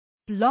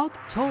Blog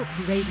Talk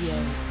Radio.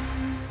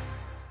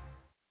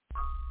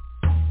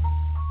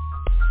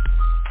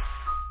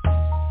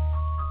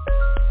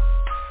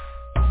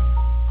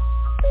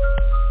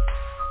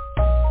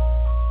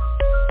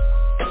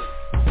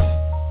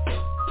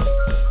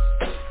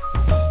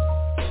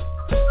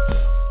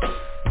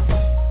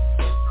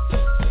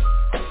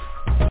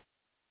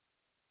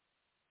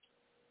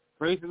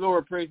 Praise the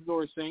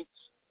Lord, saints.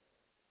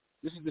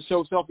 This is the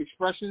show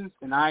Self-Expressions,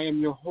 and I am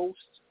your host,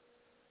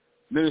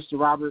 Minister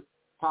Robert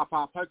Pop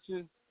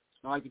Hudson.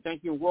 I'd like to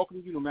thank you and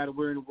welcome you no matter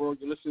where in the world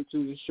you're listening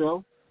to this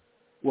show.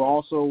 We're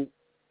also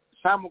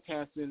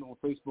simulcasting on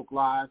Facebook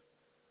Live.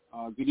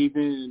 Good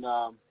evening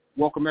and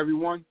welcome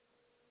everyone.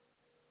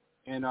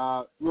 And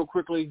real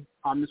quickly,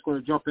 I'm just going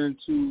to jump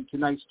into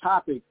tonight's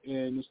topic,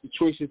 and it's the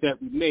choices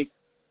that we make,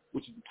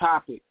 which is the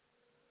topic.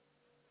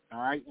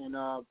 All right,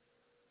 and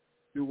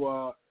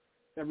through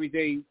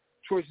everyday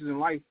choices in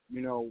life,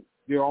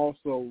 there are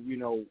also,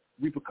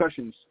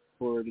 repercussions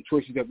for the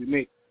choices that we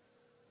make.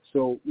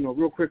 So,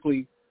 real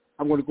quickly,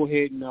 I'm going to go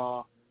ahead and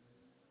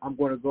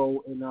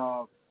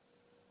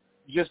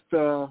just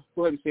go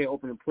ahead and say an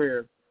opening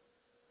prayer.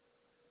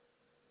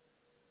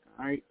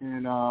 All right,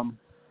 and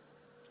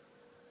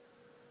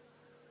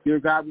dear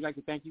God, we'd like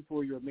to thank you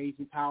for your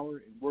amazing power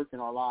and work in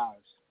our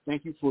lives.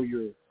 Thank you for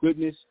your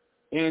goodness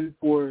and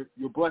for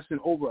your blessing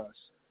over us.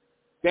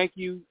 Thank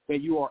you that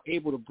you are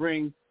able to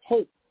bring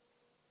hope,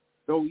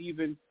 though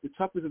even the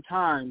toughest of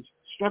times,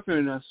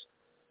 strengthening us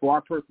for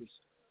our purpose.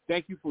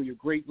 Thank you for your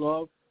great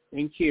love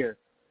and care.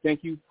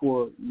 Thank you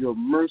for your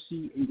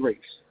mercy and grace.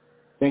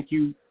 Thank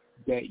you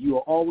that you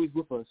are always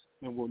with us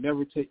and will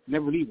never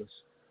leave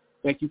us.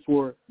 Thank you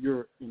for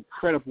your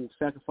incredible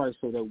sacrifice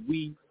so that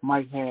we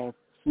might have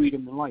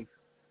freedom in life.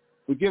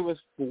 Forgive us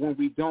for when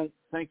we don't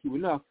thank you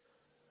enough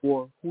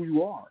for who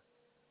you are,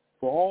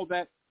 for all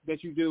that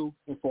you do,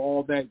 and for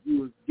all that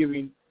you are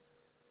giving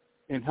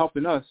and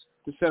helping us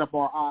to set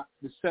our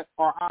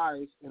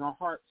eyes and our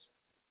hearts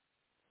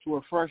to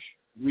a fresh,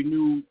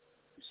 renewed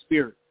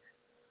spirit.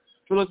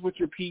 Fill us with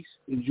your peace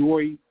and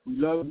joy. We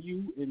love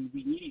you and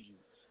we need you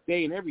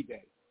day and every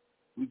day.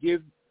 We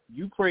give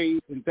you praise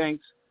and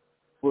thanks,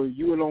 for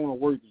you alone are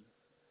worthy.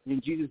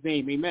 In Jesus'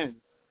 name,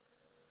 amen.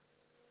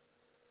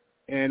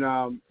 And,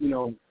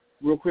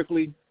 real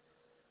quickly,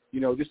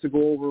 just to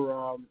go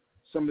over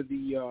some of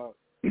the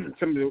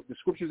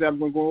scriptures that I'm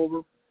going to go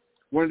over.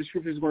 One of the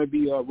scriptures is going to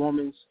be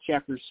Romans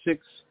chapter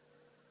 6,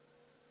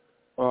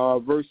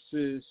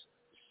 verses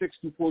 6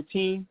 to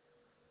 14.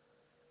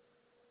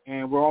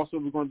 And we're going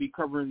to be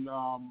covering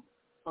a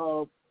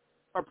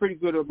pretty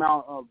good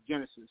amount of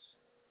Genesis.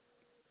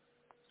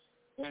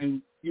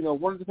 And,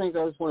 one of the things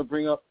I just want to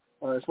bring up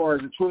as far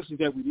as the choices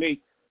that we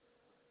make,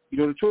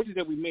 the choices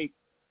that we make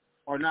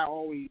are not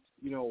always,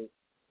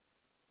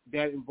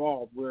 that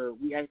involved where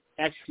we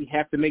actually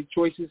have to make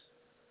choices.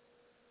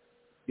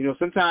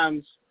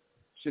 Sometimes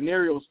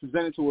scenarios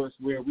presented to us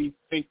where we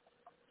think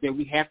that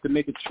we have to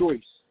make a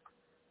choice.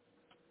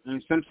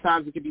 And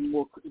sometimes it can be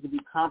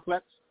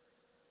complex.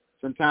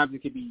 Sometimes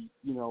it can be,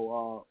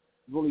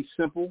 really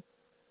simple.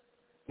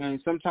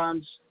 And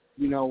sometimes,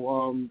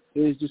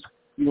 it's just,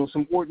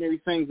 some ordinary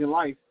things in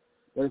life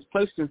that is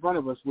placed in front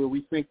of us where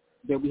we think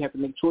that we have to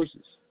make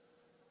choices.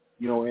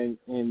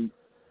 It's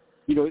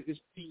pretty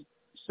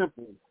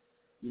simple.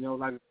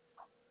 Like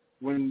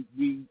when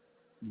we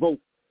vote,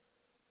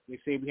 they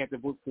say we have to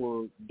vote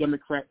for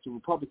Democrats or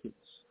Republicans,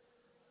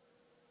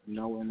 and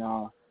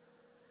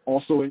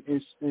also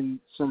in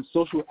some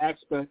social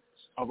aspects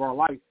of our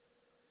life,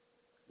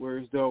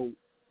 whereas though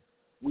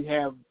we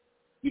have,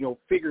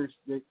 figures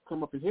that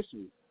come up in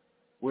history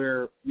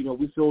where,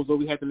 we feel as though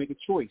we have to make a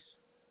choice,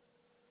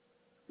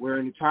 where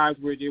in the times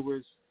where there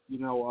was,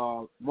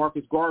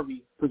 Marcus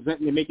Garvey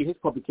presenting and making his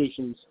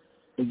publications,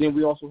 and then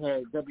we also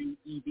had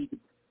W.E.B.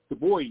 Du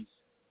Bois,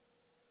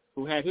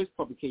 who had his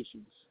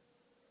publications,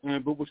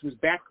 but which was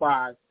backed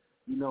by,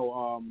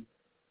 the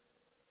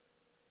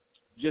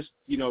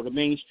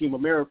mainstream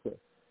America,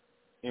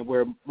 and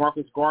where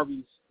Marcus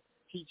Garvey's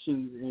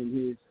teachings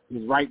and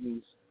his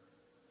writings,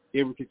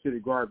 they were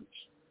considered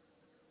garbage.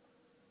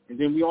 And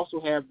then we also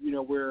have,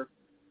 where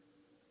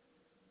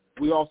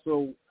we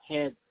also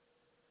had,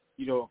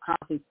 a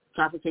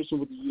confrontation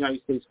with the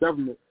United States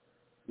government,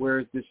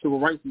 where the civil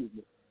rights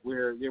movement,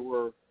 where there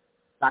were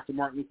Dr.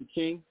 Martin Luther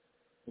King,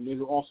 and there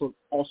was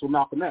also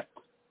Malcolm X.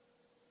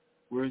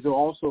 Whereas there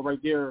also right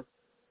there,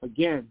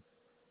 again,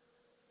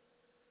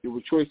 there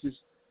were choices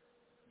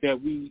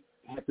that we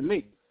had to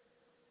make.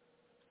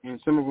 And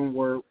some of them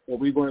were, are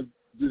we going to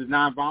do the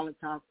nonviolent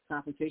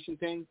confrontation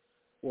thing,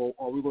 or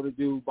are we going to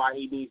do by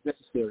any means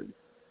necessary?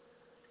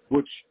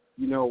 Which,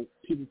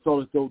 people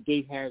felt as though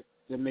they had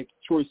to make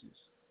choices.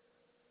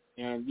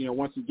 And,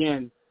 once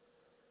again,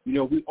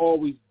 we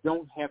always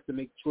don't have to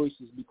make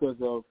choices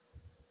because of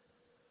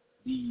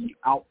the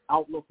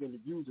outlook and the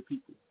views of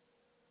people.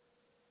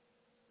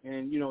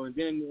 And, and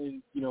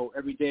then in,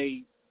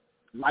 everyday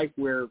life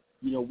where,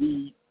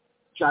 we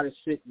try to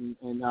sit and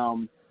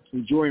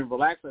enjoy and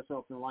relax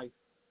ourselves in life,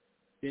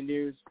 then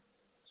there's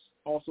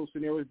also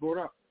scenarios brought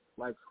up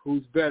like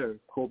who's better,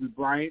 Kobe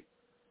Bryant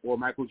or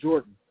Michael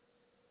Jordan.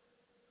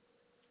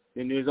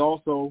 Then there's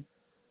also,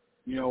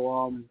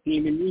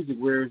 theme in music,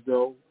 whereas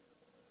though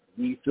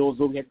we feel as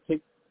though we have to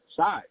take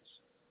sides,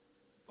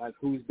 like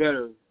who's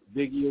better,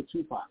 Biggie or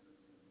Tupac.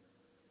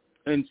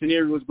 And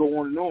scenarios go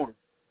on and on.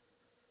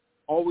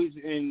 Always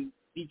in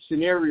each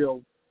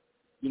scenario,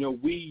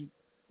 we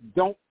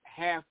don't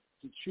have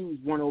to choose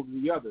one over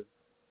the other.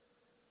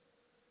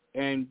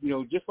 And,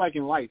 just like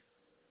in life,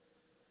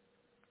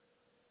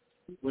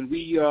 when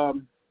we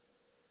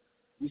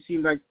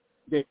seem that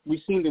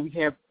we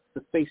have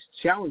to face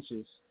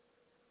challenges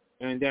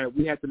and that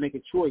we have to make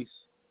a choice,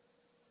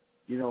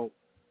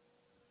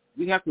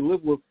 we have to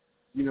live with,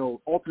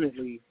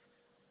 ultimately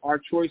our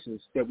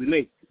choices that we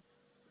make.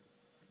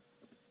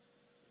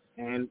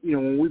 And,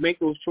 when we make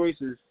those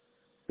choices,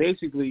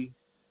 basically,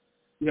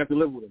 we have to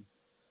live with them.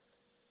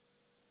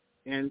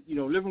 And,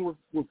 living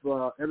with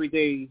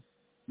everyday,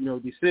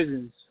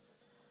 decisions,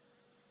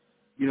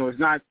 it's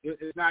not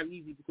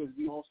easy because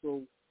we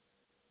also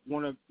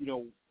want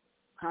to,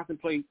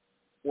 contemplate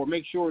or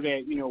make sure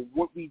that,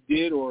 what we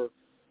did or,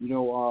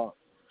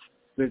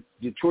 the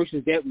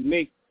choices that we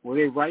make, were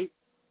they right?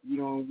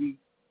 We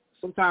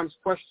sometimes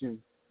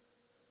question,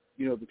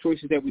 the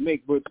choices that we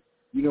make, but,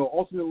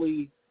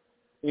 ultimately,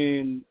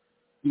 and,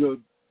 the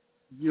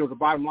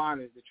bottom line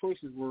is the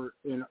choices were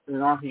in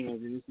our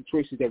hands, and it's the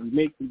choices that we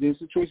make, and it's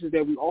the choices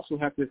that we also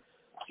have to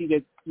see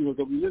that,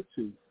 that we live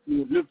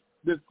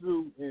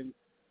through and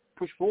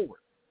push forward.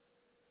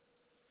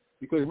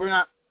 Because we're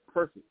not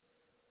perfect.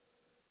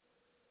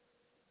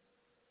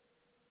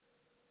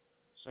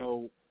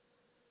 So,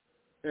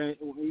 and,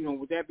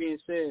 with that being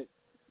said,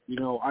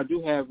 I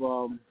do have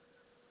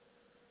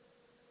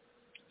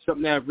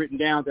something that I've written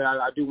down that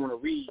I do want to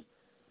read.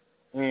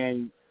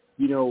 And,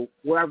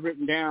 what I've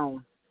written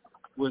down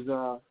was,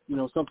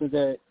 something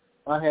that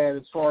I had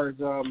as far as,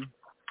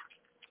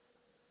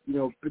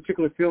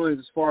 particular feelings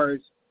as far as,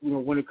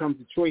 when it comes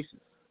to choices.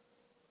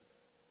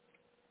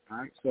 All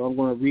right, so I'm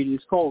going to read it.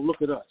 It's called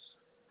Look at Us.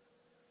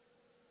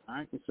 All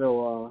right, and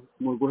so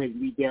I'm going to go ahead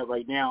and read that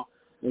right now,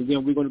 and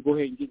then we're going to go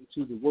ahead and get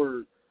into the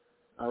word.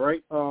 All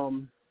right,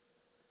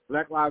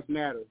 Black Lives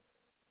Matter.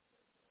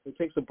 It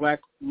takes a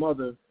black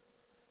mother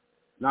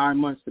 9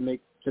 months to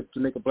make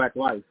a black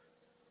life.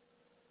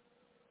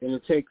 And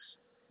it takes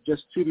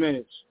just 2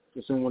 minutes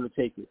for someone to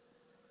take it.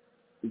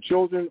 The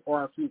children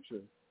are our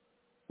future,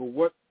 but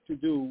what to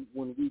do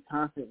when we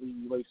constantly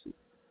erase it?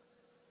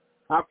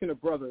 How can a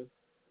brother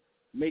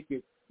make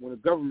it when the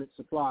government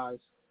supplies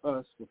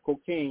us with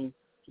cocaine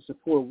to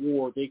support a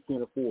war they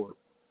can't afford?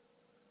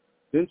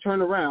 Then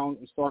turn around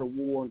and start a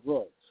war on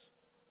drugs.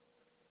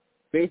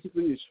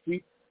 Basically, to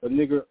sweep a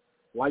nigger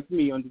like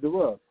me under the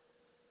rug.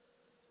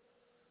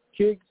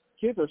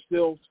 Kids are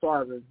still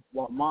starving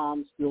while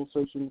mom's still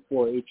searching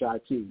for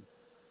HIT.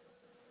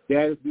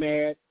 Dad is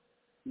mad.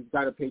 He's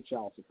got to pay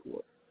child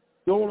support.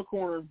 Go in the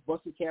corner,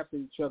 busting caps at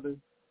each other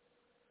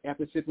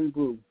after sipping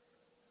brew.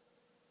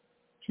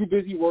 Too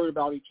busy worried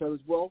about each other's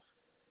wealth.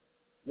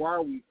 Why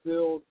are we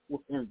filled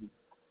with envy?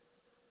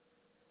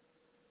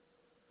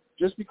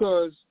 Just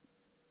because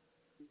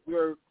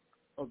we're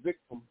a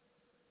victim,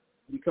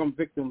 become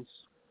victims,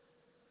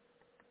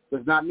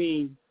 does not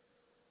mean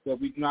that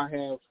we do not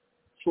have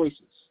choices.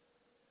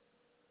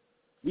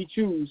 We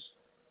choose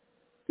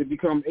to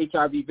become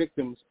HIV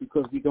victims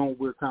because we don't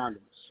wear condoms.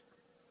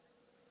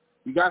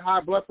 We got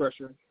high blood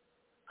pressure,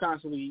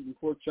 constantly eating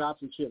pork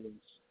chops and chilies.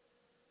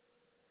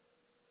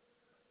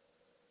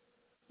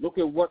 Look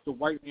at what the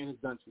white man has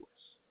done to us.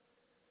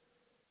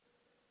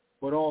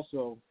 But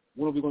also,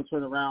 when are we going to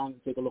turn around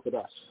and take a look at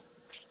us?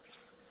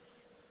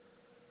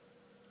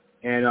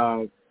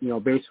 And,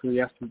 basically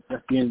that's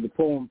the end of the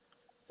poem.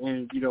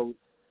 And,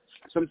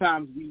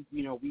 sometimes we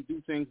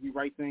do things, we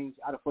write things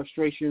out of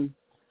frustration.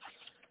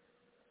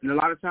 And a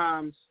lot of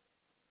times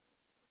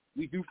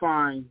we do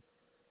find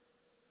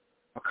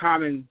a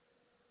common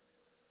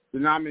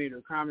denominator,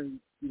 a common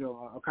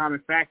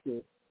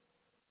factor.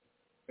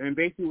 And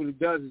basically what it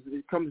does is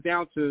it comes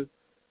down to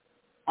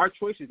our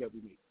choices that we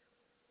make.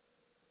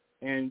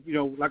 And,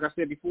 like I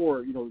said before,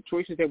 the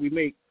choices that we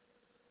make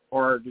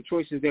are the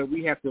choices that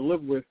we have to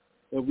live with,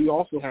 and we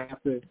also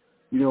have to,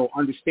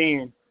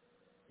 understand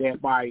that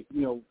by,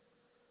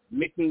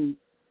 making,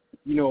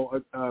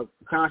 a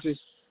conscious,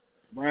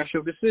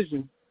 rational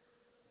decision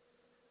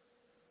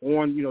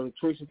on, the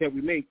choices that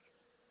we make,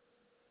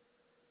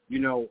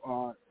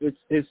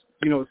 it's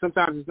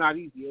sometimes it's not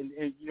easy.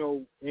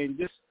 And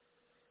just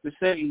to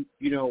say,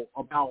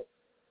 about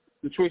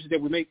the choices that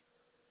we make,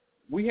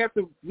 we have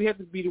to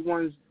be the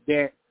ones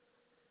that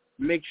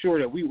make sure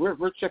that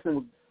we're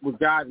checking with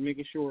God and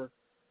making sure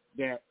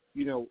that,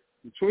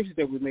 the choices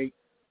that we make,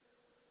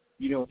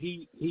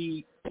 he's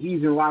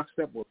in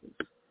lockstep with us.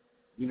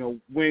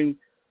 When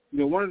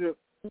one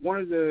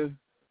of the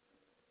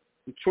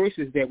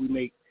choices that we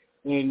make,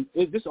 and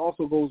this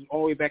also goes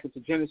all the way back into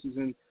Genesis,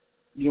 and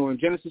in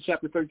Genesis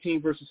chapter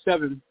 13 verses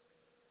 7,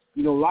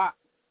 Lot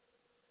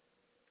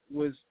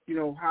was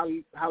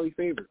highly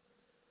favored.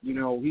 He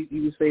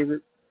was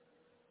favored,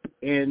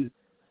 and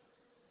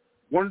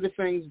one of the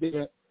things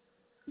that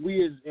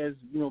we as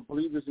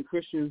believers and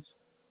Christians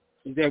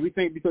is that we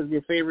think because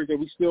we're favored that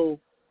we still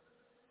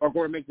are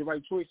going to make the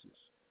right choices.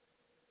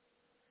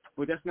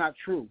 But that's not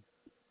true.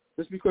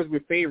 Just because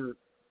we're favored,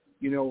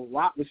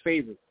 Lot was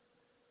favored.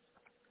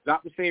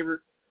 Lot was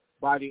favored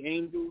by the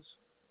angels,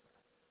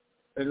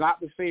 and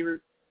Lot was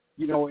favored,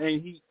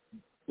 and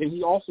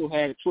he also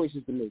had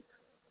choices to make.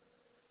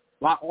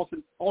 Lot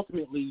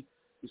ultimately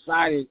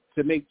decided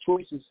to make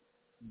choices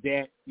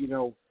that,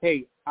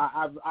 hey,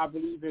 I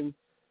believe in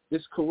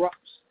these corrupt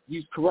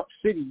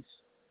cities,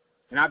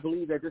 and I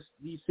believe that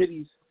these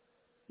cities,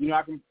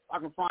 I can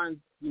find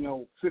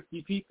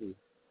 50 people.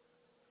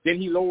 Then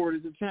he lowered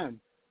it to 10,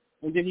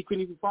 and then he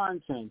couldn't even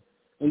find 10.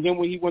 And then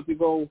when he went to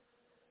go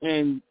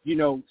and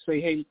say,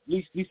 hey,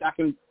 at least I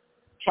can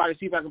try to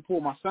see if I can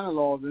pull my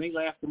son-in-laws, and they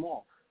laughed him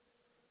off.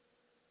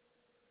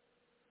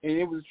 And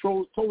it was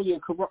totally a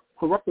corrupt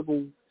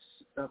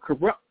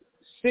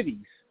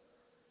cities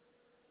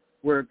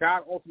where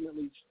God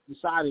ultimately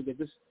decided that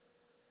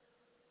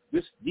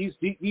these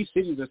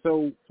cities are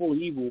so full of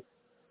evil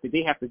that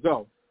they have to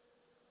go.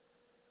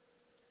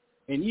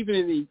 And even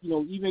in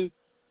even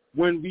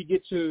when we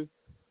get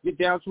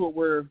down to it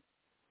where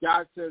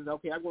God says,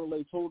 okay, I'm going to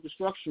lay total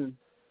destruction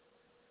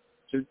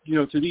to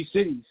these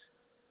cities,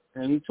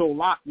 and he told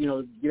Lot,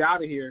 get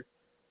out of here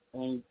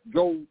and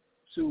go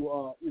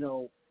to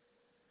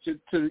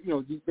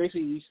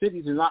basically these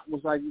cities, and Lot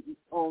was like,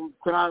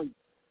 can I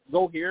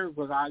go here?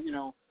 Because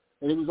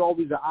and it was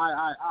always the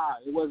I.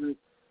 It wasn't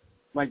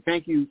like,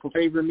 thank you for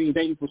favoring me,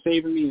 thank you for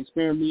saving me and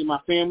sparing me and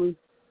my family.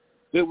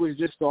 It was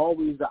just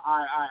always the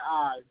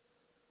I,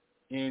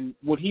 and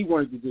what he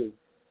wanted to do.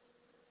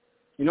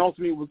 And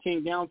ultimately, what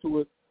came down to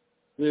it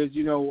is,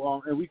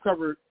 and we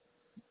covered,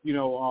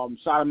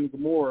 Sodom and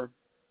Gomorrah,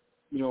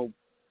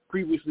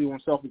 previously on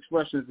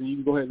Self-Expressions, and you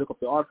can go ahead and look up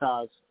the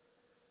archives.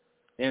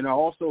 And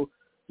also,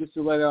 just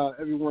to let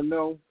everyone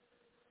know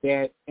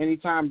that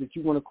anytime that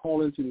you want to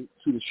call into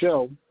the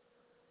show,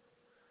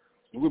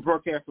 and we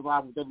broadcast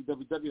live at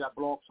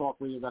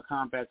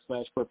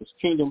www.blogtalkradio.com/Purpose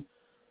Kingdom.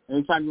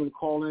 Anytime you want to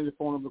call in, the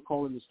phone number to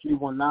call in is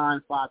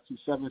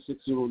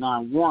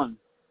 319-527-6091.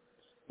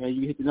 And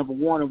you hit the number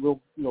 1, and we'll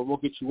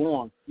get you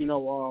on.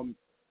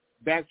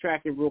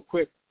 Backtracking real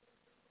quick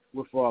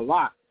with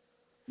Lot.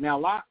 Now,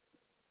 Lot,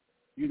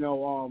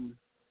 one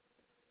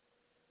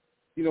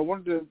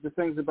of the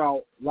things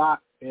about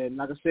Lot, and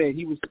like I said,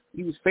 he was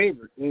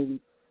favored. And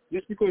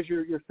just because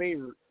you're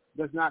favored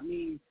does not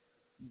mean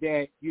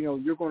that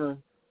you're going to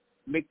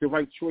make the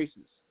right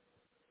choices.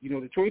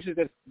 The choices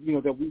that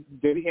that we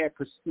had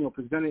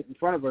presented in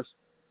front of us,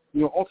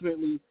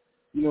 ultimately,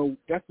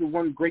 that's the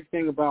one great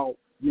thing about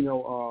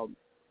God,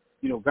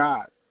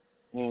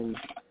 and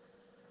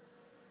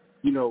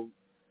the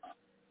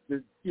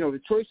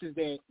choices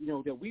that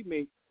that we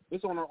make,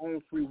 it's on our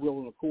own free will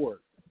and accord.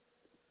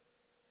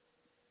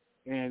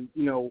 And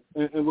and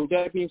with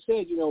that being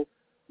said,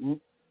 with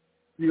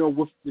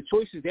the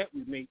choices that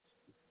we make,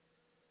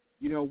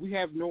 we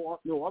have no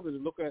other to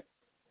look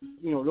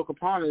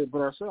upon it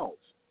but ourselves.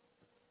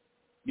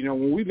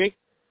 When we make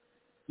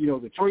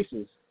the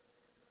choices,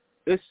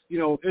 it's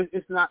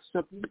it's not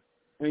simple,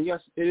 and yes,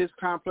 it is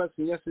complex,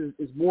 and yes,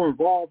 it's more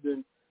involved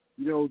than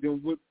than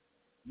what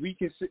we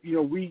can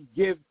we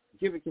give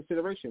it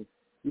consideration,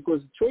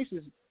 because the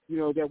choices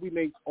that we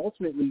make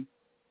ultimately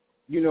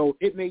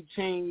it may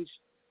change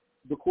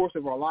the course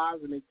of our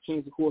lives, it may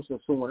change the course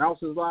of someone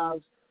else's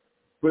lives,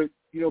 but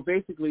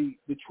basically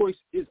the choice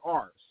is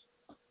ours,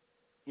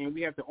 and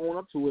we have to own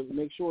up to it and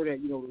make sure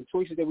that the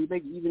choices that we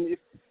make, even if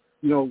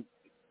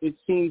it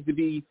seems to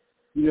be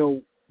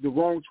the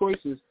wrong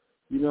choices,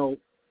 we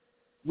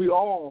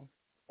all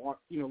are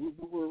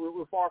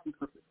we're far from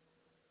perfect.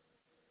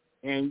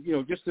 And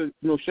just to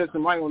shed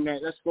some light on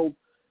that, let's go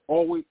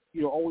all the way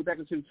back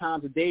into the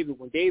times of David,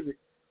 when David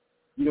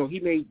he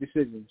made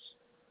decisions,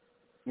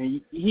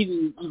 and he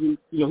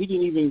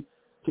didn't even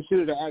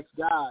consider to ask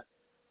God,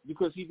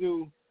 because he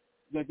knew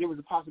that there was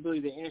a possibility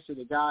the answer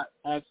that God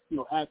asked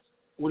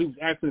what he was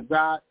asking of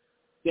God,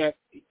 that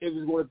it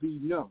was going to be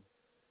no.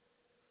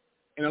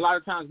 And a lot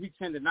of times we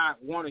tend to not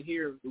want to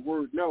hear the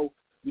word no,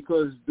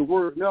 because the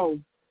word no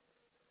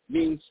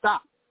means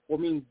stop or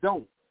means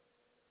don't.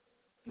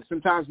 And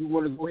sometimes we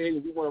want to go ahead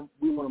and we want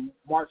to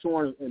march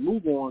on and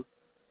move on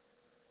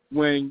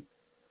when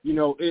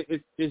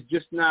it's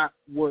just not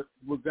what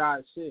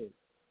God said.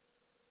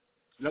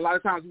 And a lot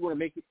of times we want to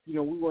make it, we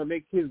want to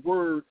make His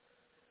word,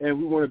 and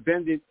we want to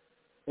bend it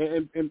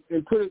and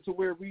put it to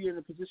where we're in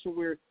a position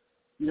where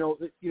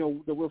that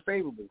we're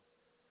favorable.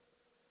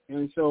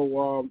 And so,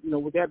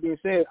 with that being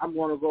said, I'm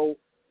going to go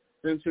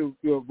into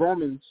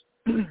Romans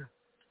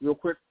real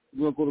quick.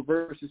 We're going to go to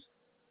verses.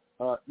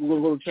 We're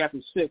going to go to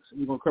chapter 6, and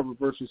we're going to cover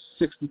verses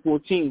 6 to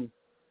 14.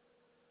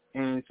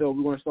 And so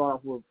we're going to start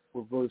off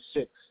with verse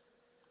 6.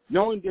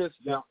 Knowing this,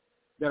 that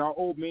our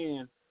old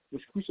man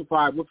was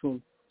crucified with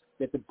him,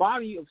 that the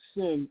body of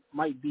sin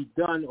might be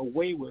done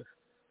away with,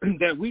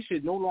 that we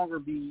should no longer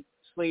be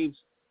slaves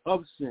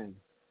of sin.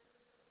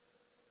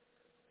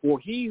 For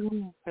he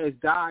who has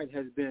died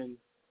has been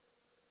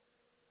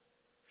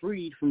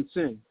freed from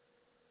sin.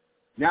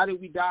 Now that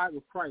we died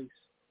with Christ,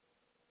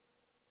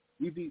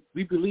 we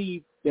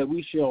believe that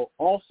we shall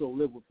also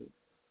live with him.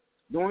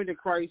 Knowing that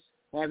Christ,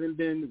 having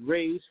been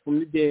raised from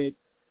the dead,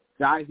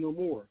 dies no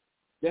more.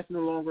 Death no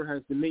longer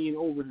has dominion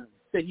over him.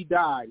 That he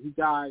died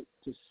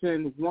to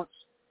sin once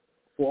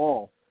for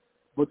all.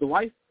 But the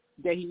life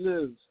that he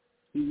lives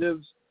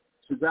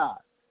to God.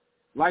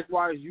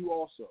 Likewise, you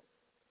also.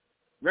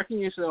 Reckon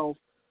yourself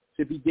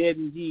to be dead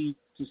indeed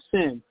to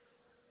sin,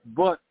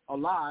 but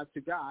alive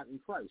to God in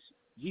Christ,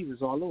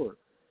 Jesus our Lord.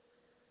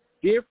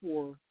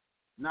 Therefore,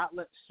 not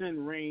let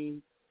sin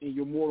reign in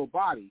your mortal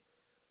body,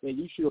 that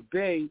you should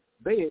obey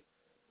it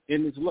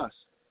in its lust.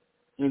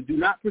 And do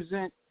not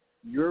present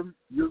your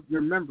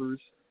members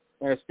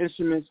as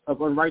instruments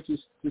of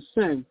unrighteousness to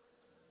sin,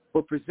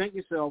 but present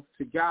yourself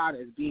to God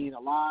as being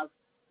alive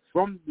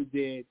from the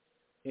dead,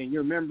 and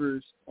your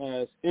members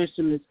as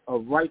instruments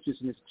of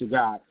righteousness to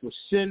God. For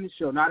sin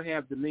shall not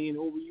have dominion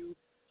over you,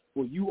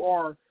 for you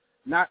are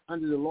not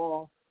under the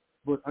law,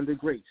 but under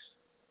grace.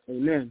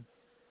 Amen.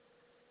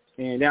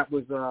 And that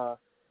was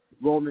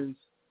Romans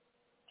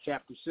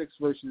chapter 6,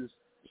 verses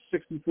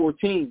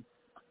 6-14.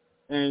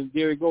 And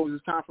there it goes,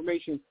 this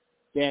confirmation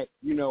that,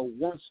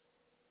 once,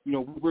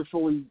 we're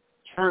fully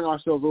turn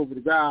ourselves over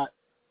to God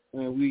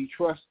and we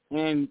trust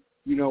and,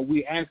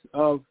 we ask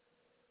of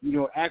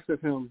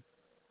him,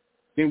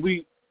 then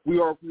we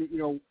are,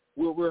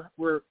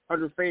 we're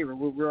under favor,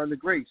 we're under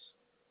grace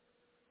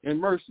and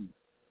mercy.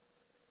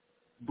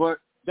 But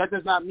that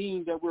does not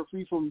mean that we're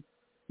free from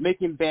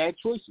making bad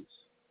choices.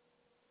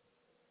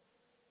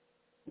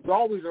 We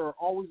always,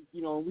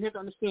 we have to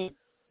understand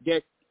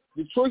that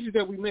the choices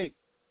that we make,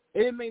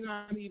 it may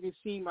not even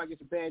seem like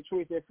it's a bad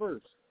choice at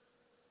first.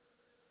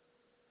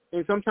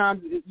 And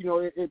sometimes,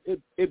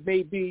 it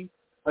may be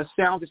a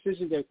sound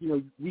decision that,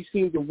 we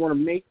seem to want to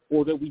make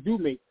or that we do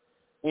make.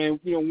 And,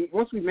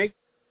 once we make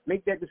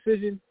that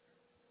decision,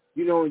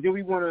 and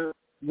then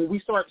when we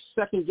start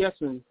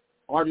second-guessing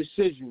our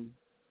decision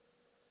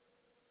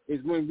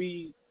is when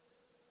we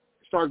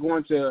start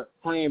going to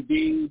plan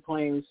B,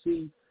 plan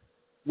C,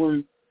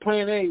 when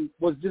plan A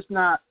was just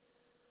not,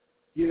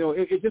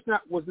 it just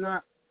was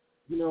not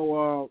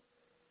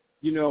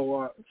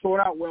thought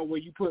out well where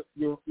you put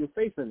your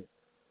faith in it.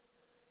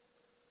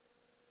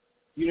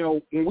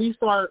 When we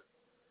start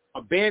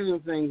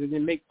abandoning things and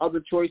then make other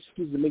choices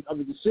and make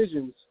other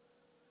decisions,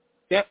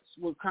 that's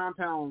what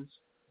compounds,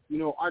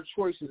 our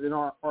choices and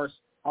our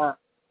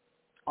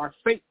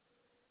faith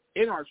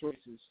in our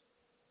choices,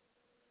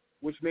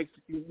 which makes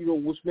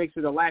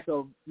it a lack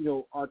of,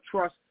 our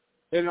trust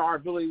and our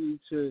ability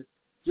to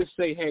just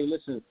say, hey,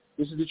 listen,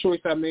 this is the choice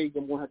I made,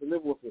 I'm going to have to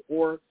live with it.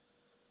 Or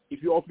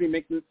if you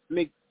ultimately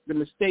make the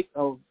mistake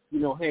of,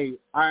 hey,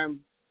 I'm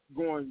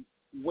going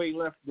way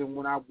left than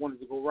when I wanted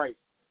to go right.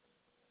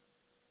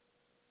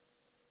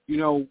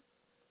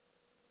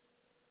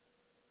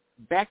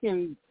 Back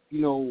in,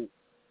 the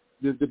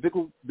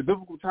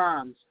biblical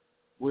times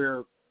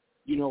where,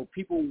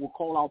 people will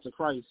call out to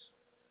Christ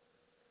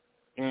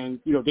and,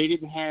 they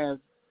didn't have,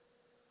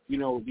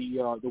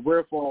 the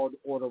wherewithal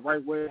or the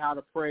right way how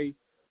to pray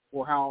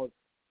or how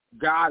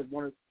God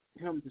wanted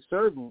him to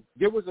serve him,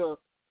 there was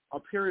a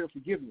period of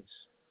forgiveness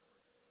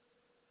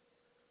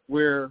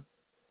where,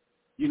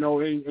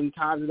 in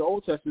times of the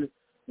Old Testament,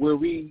 where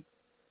we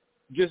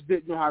just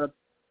didn't know how to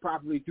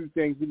properly do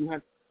things. We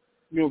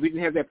didn't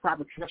have that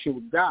proper connection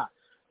with God.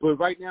 But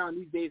right now, in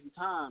these days and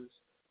times,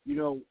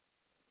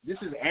 this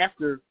is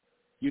after,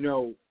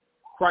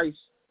 Christ,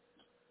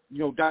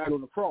 died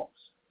on the cross.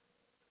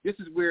 This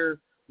is where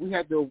we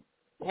had the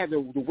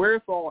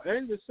wherewithal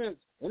and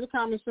the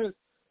common sense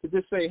to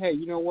just say, hey,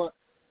 you know what?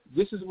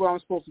 This is what I'm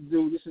supposed to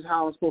do. This is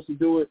how I'm supposed to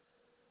do it.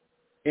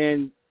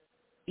 And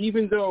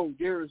even though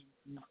there is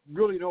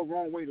really no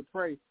wrong way to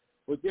pray,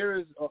 but there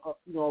is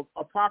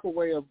a proper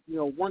way of,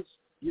 once,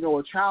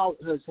 a child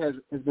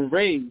has been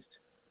raised,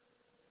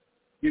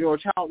 a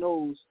child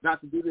knows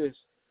not to do this.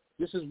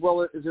 Just as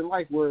well as in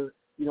life where,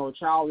 a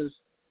child is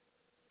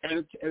at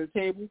a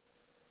table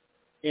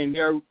and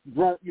they're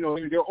grown,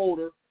 and they're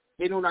older.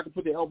 They know not to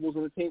put their elbows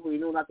on the table. They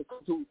know not to come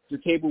to the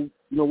table,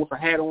 with a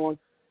hat on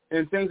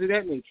and things of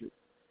that nature.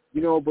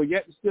 But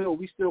yet still,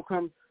 we still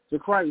come to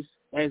Christ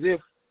as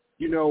if,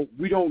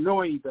 we don't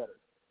know any better.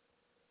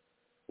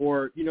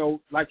 Or,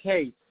 like,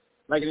 hey,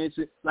 like in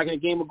a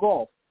game of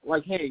golf.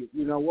 Like, hey,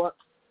 you know what?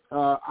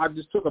 I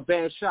just took a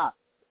bad shot.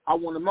 I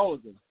want a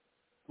mulligan.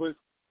 But,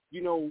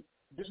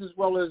 just as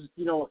well as,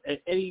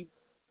 at any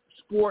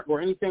sport or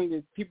anything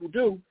that people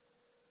do,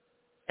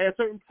 at a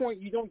certain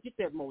point, you don't get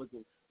that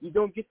mulligan. You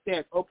don't get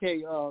that,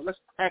 okay, let's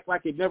act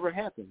like it never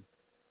happened.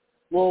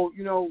 Well,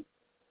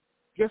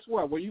 guess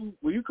what? When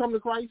you come to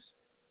Christ,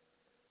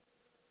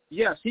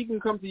 yes, he can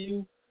come to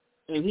you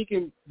and he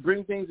can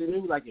bring things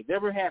anew like it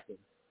never happened.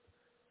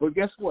 But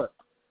guess what?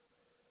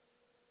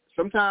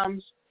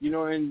 Sometimes,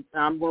 and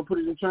I'm going to put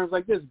it in terms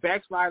like this,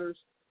 backsliders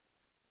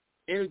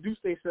introduce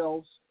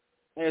themselves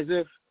as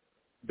if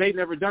they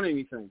never done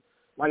anything.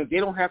 Like they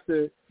don't have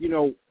to,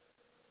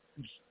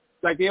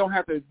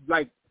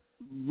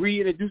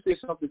 reintroduce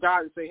themselves to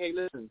God and say, hey,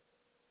 listen,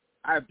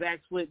 I have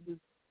backslidden.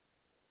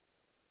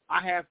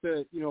 I have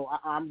to,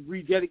 I'm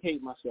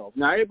rededicating myself.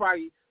 Now,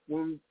 everybody,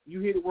 when you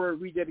hear the word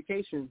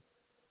rededication,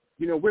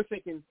 we're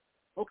thinking,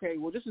 okay,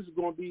 well, this is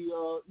going to be,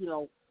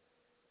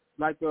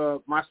 like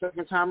my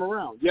second time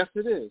around. Yes,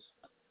 it is.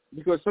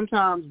 Because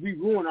sometimes we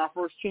ruin our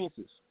first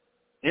chances,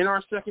 and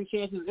our second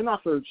chances, and our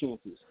third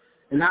chances.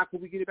 And how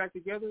can we get it back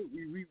together?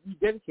 We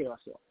rededicate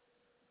ourselves.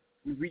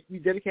 We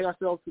dedicate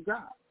ourselves to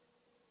God.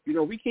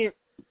 We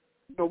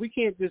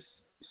can't just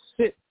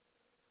sit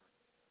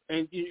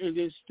and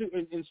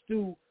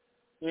stew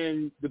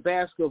in the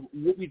basket of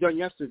what we done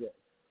yesterday.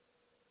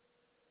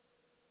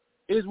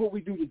 It is what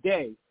we do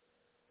today,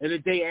 and the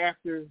day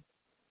after,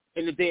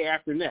 and the day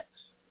after next.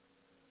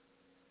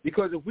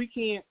 Because if we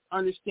can't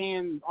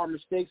understand our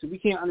mistakes, if we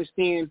can't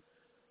understand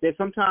that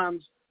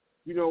sometimes,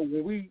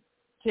 when we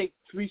take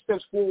 3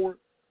 steps forward,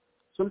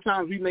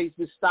 sometimes we may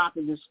just stop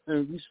and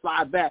we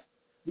slide back,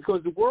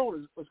 because the world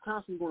is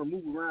constantly going to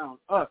move around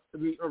us,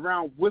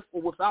 around with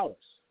or without us.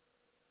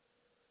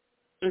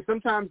 And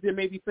sometimes there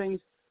may be things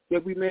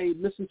that we may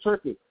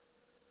misinterpret.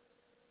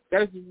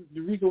 That's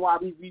the reason why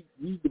we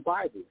read the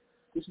Bible.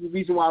 This is the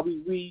reason why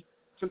we read.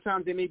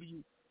 Sometimes there may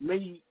be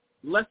many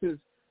lessons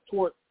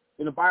taught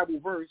in a Bible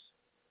verse,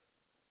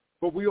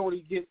 but we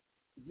only get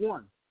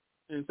one.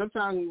 And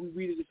sometimes when we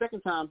read it the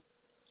second time,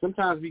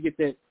 sometimes we get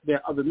that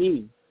other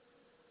meaning.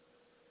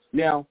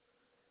 Now,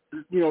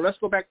 let's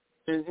go back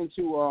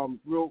into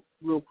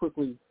real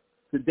quickly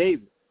to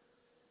David.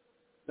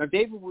 Now,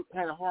 David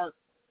had a heart,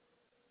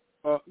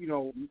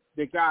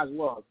 that God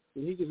loved,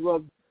 and he just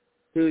loved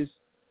his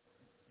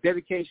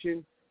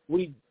dedication,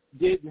 what he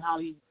did, and how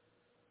he,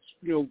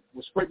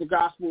 was spreading the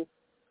gospel.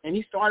 And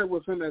he started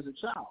with him as a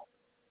child.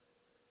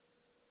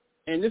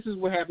 And this is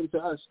what happened to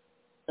us,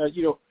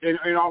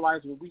 in our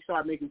lives when we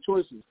start making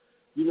choices.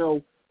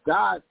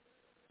 God,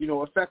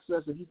 affects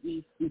us, and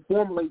he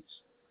formulates,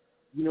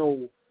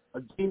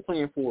 a game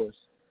plan for us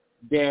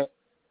that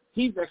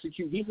he's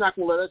executing. He's not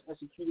going to let us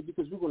execute it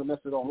because we're going to mess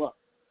it all up.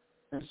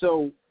 And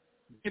so,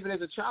 even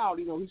as a child,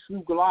 he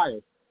slew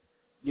Goliath,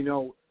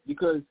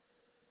 because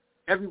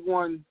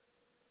everyone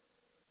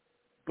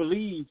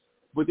believed,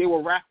 but they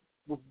were wrapped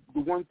with the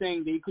one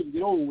thing they couldn't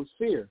get over was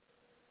fear.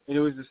 And it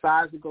was the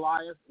size of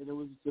Goliath, and it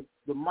was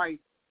the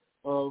might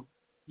of,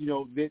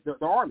 the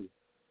army.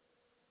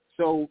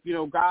 So,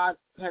 God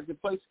had to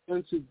place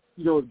into,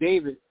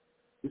 David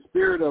the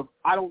spirit of,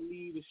 I don't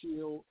need a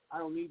shield, I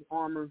don't need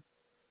armor,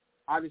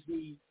 I just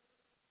need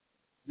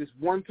this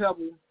one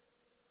pebble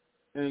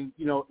and,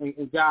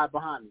 and God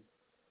behind me.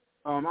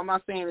 I'm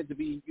not saying it to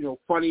be,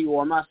 funny,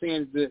 or I'm not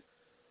saying it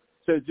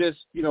to just,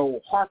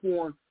 harp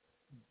on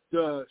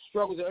the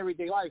struggles of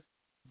everyday life,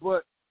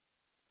 but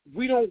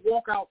we don't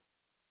walk out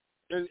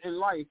in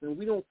life, and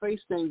we don't face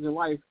things in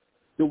life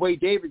the way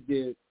David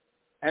did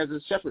as a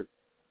shepherd.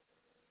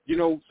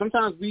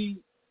 Sometimes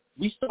we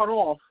start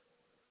off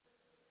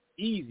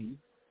easy,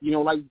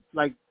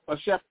 like a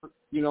shepherd,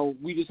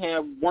 we just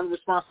have one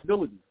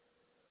responsibility.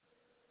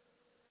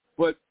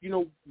 But,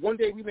 one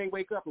day we may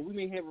wake up and we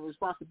may have a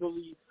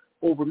responsibility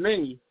over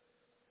many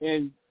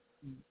and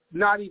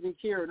not even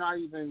care, not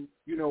even,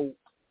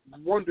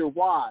 wonder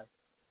why,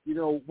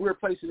 we're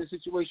placed in this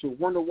situation,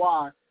 wonder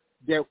why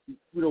that,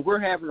 we're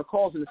having a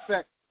cause and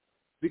effect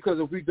because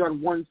if we've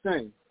done one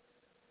thing.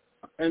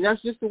 And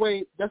that's just the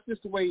way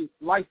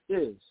life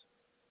is,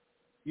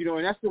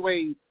 and that's the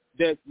way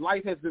that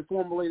life has been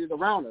formulated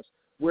around us,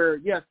 where,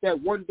 yes, that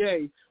one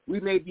day we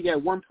may be that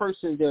one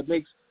person that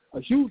makes a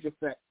huge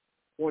effect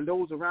on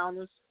those around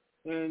us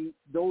and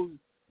those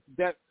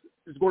that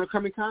is going to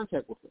come in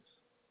contact with us.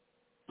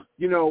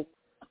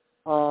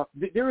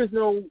 There is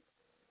no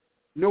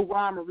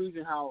rhyme or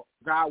reason how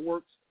God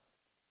works,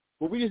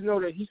 but we just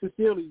know that he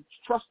sincerely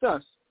trusts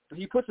us, and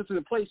he puts us in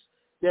a place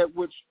that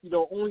which,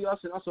 only us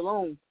and us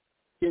alone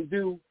can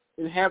do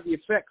and have the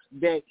effects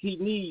that he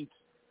needs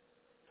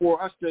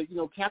for us to,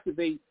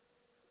 captivate,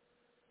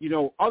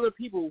 other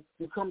people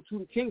who come to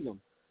the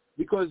kingdom,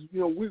 because,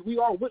 we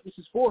are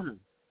witnesses for him.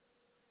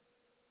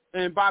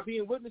 And by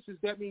being witnesses,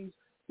 that means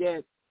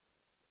that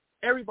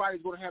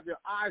everybody's going to have their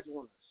eyes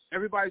on us.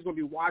 Everybody's going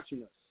to be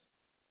watching us.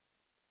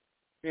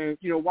 And,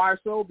 why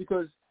so?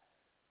 Because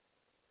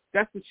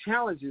that's the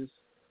challenges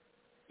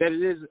that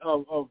it is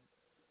of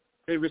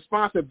the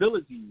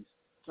responsibilities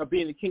of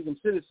being a kingdom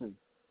citizen.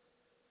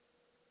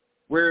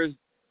 Whereas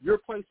you're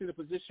placed in a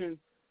position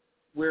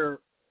where,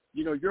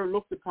 you're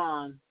looked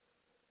upon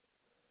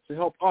to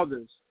help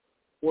others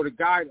or to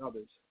guide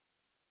others.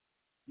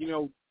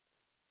 No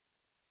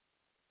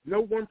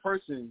one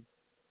person,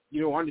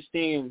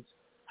 understands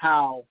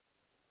how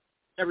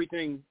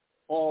everything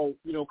all,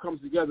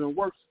 comes together and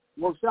works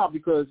out,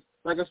 because,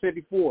 like I said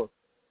before,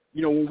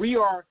 when we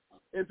are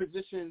in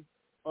position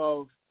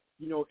of,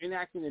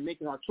 enacting and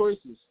making our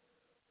choices,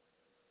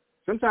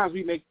 sometimes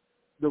we make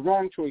the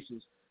wrong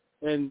choices.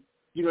 And,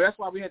 that's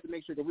why we have to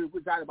make sure that we're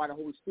guided by the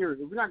Holy Spirit.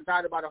 If we're not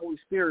guided by the Holy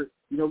Spirit,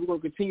 we're going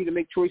to continue to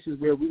make choices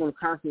where we're going to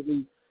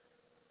constantly,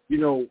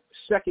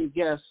 second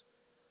guess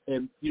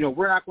And, you know,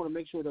 we're not going to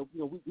make sure that, you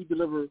know, we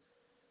deliver,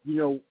 you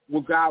know,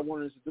 what God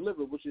wanted us to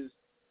deliver, which is,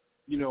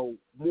 you know,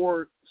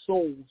 more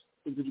souls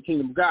into the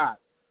kingdom of God.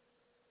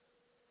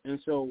 And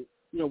so,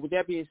 you know, with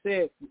that being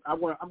said, I'm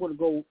going to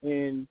go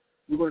and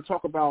we're going to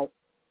talk about,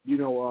 you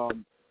know,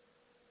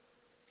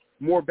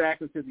 more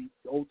back into the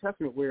Old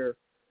Testament where,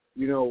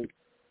 you know,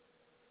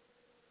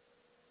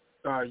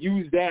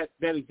 use that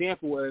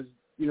example as,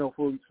 you know,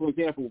 for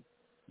example,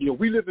 you know,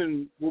 we live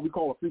in what we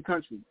call a free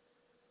country.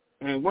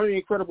 And one of the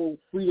incredible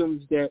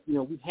freedoms that, you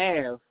know, we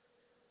have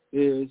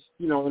is,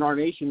 you know, in our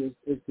nation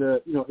is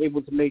the, you know,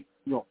 able to make,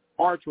 you know,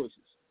 our choices.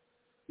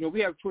 You know, we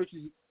have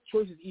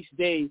choices each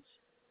day,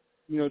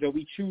 you know, that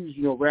we choose,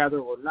 you know, rather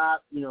or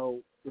not, you know,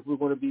 if we're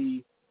going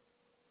to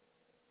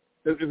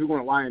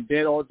lie in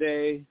bed all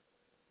day,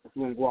 if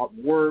we're going to go out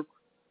and work,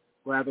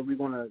 rather we're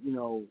going to,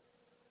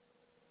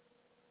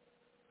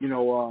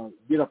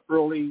 get up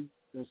early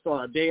and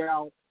start our day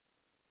out.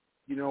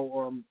 You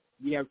know,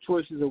 we have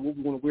choices of what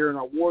we're going to wear in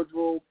our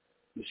wardrobe,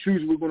 the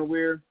shoes we're going to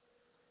wear,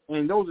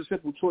 and those are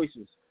simple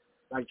choices,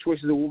 like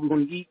choices of what we're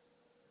going to eat,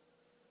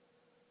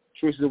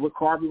 choices of what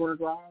car we're going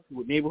to drive,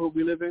 what neighborhood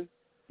we live in.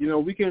 You know,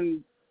 we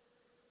can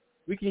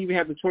even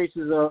have the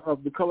choices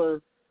of the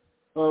color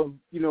of,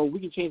 you know, we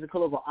can change the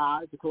color of our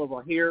eyes, the color of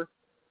our hair,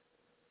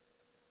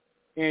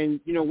 and,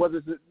 you know, whether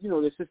it's, you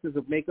know, the assistance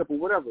of makeup or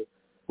whatever.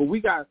 But we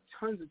got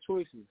tons of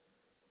choices,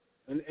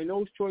 and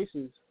those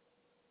choices,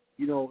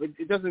 you know,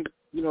 it doesn't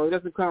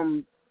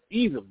come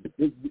easily.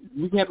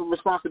 We can have a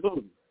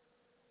responsibility.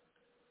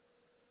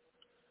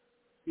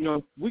 You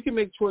know, we can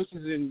make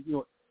choices in, you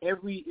know,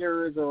 every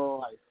area of our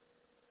life,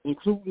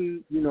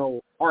 including, you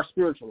know, our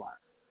spiritual life.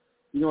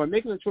 You know, and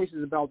making the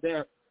choices about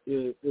that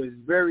is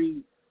very,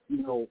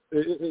 you know,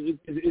 it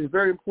is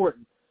very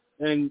important.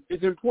 And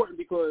it's important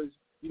because,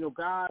 you know,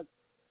 God,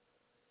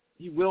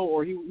 he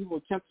will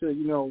attempt to,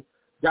 you know,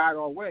 guide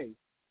our way.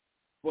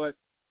 But,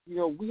 you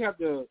know, we have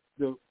the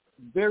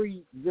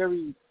very,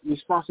 very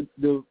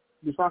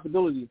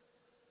responsibility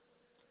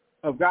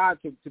of God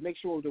to make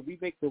sure that we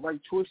make the right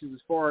choices as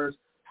far as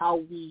how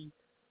we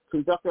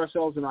conduct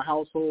ourselves in our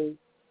household,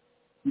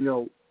 you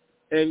know,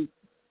 and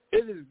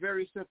it is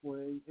very simple.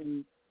 And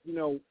you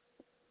know,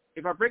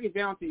 if I break it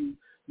down to you,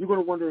 you're going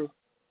to wonder,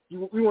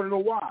 we want to know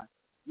why,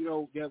 you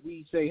know, that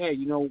we say, hey,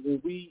 you know,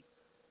 when we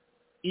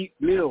eat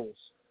meals,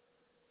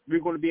 we're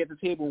going to be at the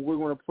table and we're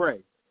going to pray.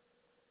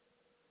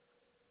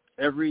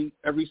 Every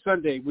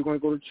Sunday, we're going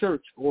to go to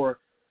church, or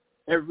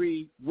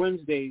every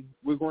Wednesday,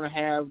 we're going to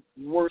have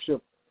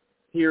worship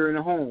here in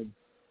the home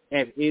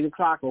at 8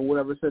 o'clock or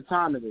whatever set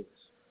time it is.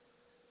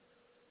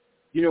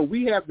 You know,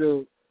 we have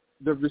the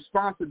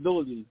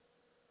responsibility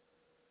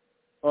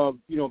of,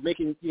 you know,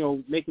 making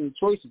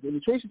choices. And the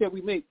choices that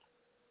we make,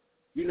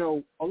 you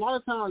know, a lot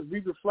of times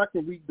we reflect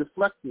and we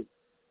deflect it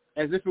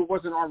as if it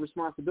wasn't our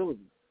responsibility.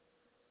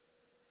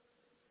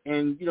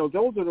 And, you know,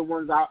 those are the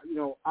ones I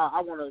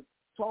want to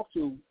talk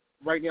to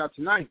right now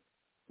tonight,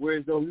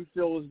 whereas though you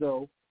feel as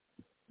though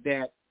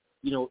that,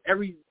 you know,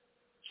 every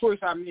choice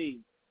I made,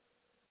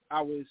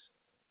 I was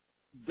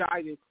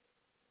guided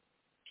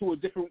to a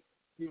different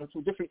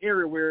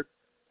area where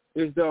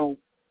as though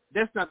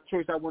that's not the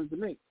choice I wanted to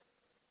make.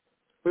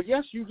 But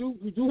yes, you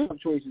do have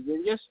choices.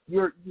 And yes,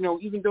 you're, you know,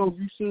 even though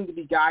you seem to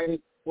be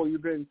guided or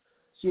you've been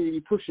seem to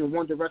be pushed in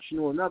one direction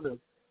or another,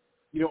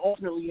 you know,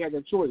 ultimately you had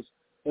that choice.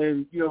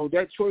 And, you know,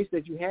 that choice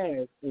that you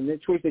have and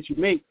that choice that you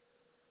make,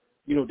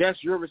 you know,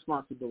 that's your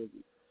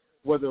responsibility.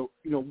 Whether,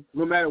 you know,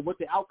 no matter what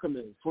the outcome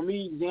is. For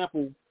me,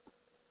 example,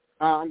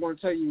 I'm going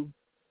to tell you,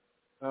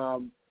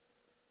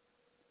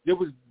 there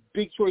was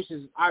big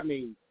choices I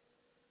made,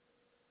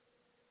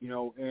 you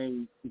know,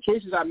 and the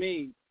choices I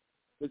made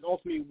is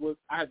ultimately what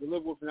I had to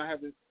live with, and I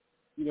had to,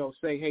 you know,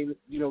 say, hey,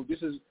 you know,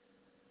 this is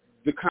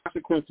the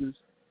consequences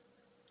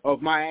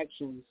of my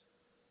actions,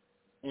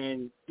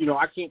 and, you know,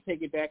 I can't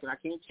take it back and I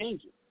can't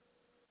change it.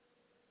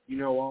 You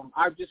know,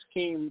 I just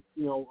came,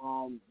 you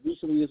know,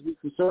 recently this week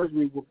from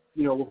surgery with,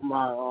 you know, with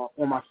my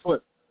on my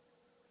foot,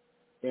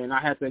 and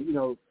I had to, you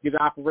know, get an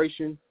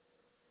operation,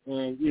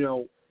 and, you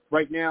know,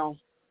 right now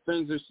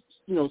things are,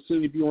 you know,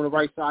 seem to be on the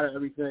right side of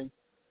everything,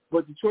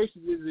 but the choice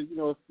is, you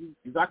know,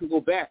 if I can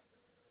go back,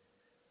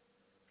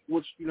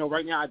 which, you know,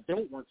 right now I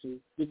don't want to.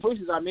 The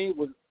choices I made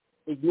was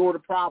ignore the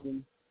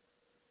problem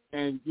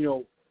and, you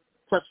know,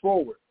 press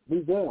forward,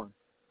 move on.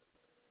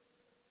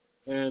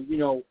 And, you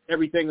know,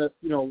 everything,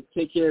 you know,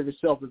 take care of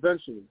itself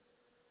eventually.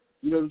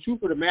 You know, the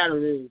truth of the matter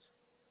is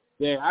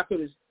that I could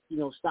have, you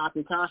know, stopped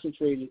and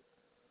concentrated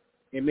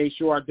and made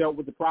sure I dealt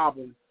with the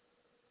problem,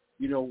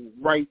 you know,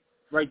 right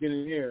then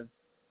and there.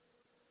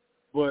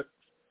 But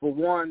for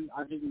one,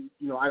 I didn't,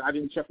 you know, I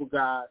didn't check with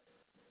God.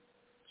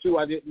 Two,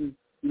 I didn't,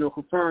 you know,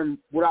 confirm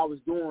what I was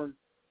doing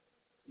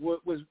what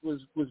was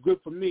good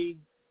for me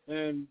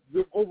and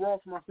good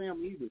overall for my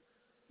family either.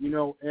 You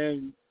know,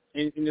 and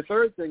the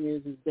third thing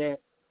is that,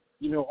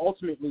 you know,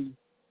 ultimately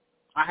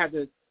I had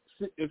to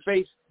sit and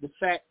face the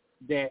fact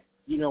that,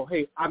 you know,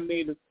 hey, I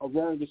made a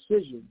wrong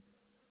decision.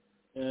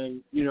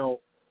 And, you know,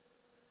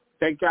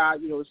 thank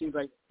God, you know, it seems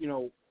like, you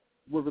know,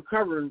 we're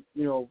recovering,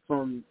 you know,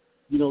 from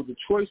the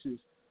choices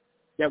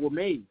that were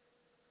made.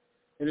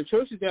 And the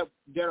choices that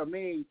are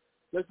made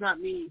does not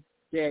mean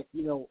that,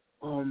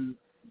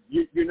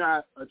 you're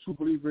not a true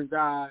believer in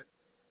God.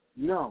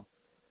 No.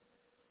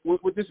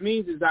 What this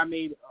means is I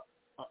made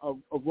a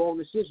wrong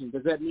decision.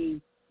 Does that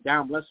mean that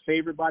I'm less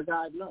favored by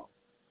God? No.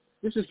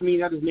 This just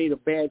means I just made a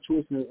bad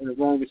choice and a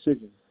wrong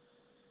decision.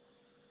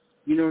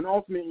 And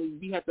ultimately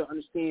we have to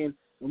understand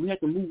and we have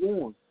to move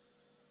on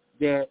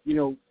that,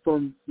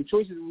 from the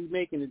choices we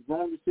make and the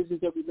wrong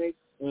decisions that we make,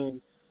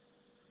 and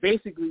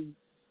basically,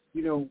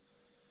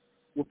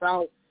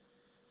 without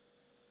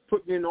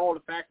putting in all the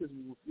factors,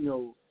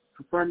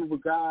 confirming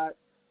with God,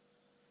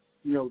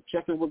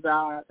 checking with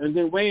God, and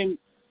then weighing,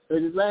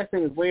 and the last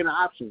thing is weighing the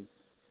options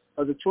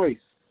of the choice.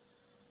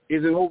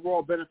 Is it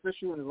overall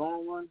beneficial in the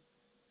long run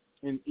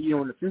and,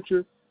 in the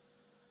future?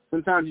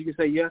 Sometimes you can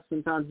say yes,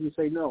 sometimes you can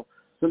say no.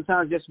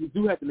 Sometimes, yes, we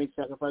do have to make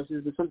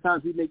sacrifices, but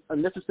sometimes we make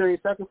unnecessary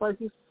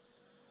sacrifices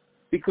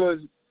because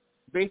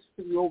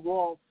basically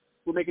overall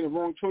we're making the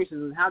wrong choices.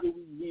 And how do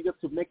we lead up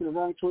to making the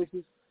wrong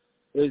choices?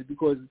 Is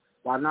because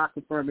by not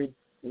confirming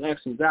and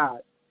asking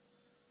God,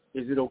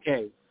 is it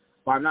okay?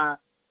 By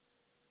not,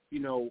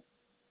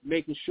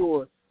 making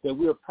sure that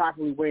we are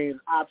properly weighing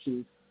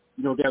options,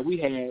 that we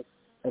have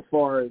as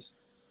far as,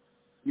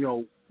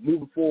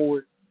 moving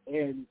forward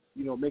and,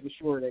 making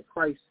sure that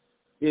Christ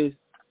is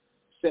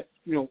set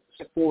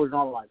forward in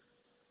our life.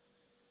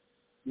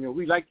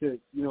 We like to,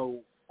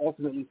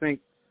 ultimately think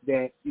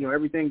that,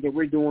 everything that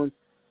we're doing,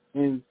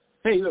 and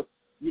hey, look,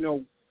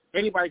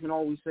 anybody can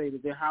always say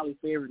that they're highly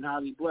favored and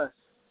highly blessed,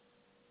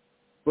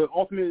 but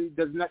ultimately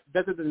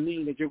that doesn't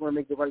mean that you're going to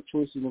make the right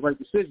choices and the right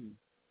decision.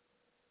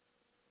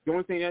 The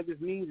only thing that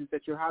just means is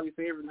that you're highly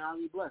favored and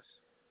highly blessed.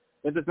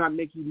 That does not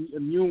make you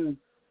immune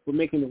from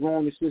making the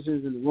wrong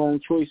decisions and the wrong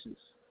choices.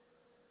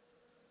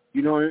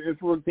 And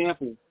for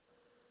example,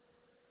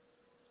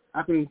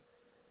 I can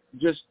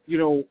just,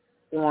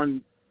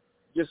 on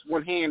just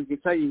one hand, can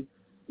tell you,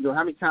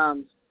 how many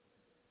times,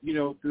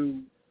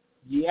 through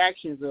the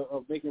actions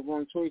of making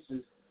wrong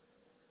choices,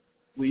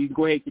 where you can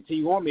go ahead and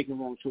continue on making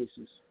wrong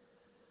choices.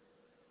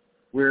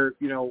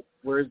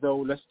 Whereas though,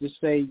 let's just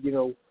say,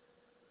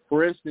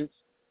 for instance,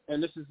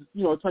 and this is,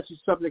 a touchy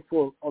subject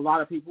for a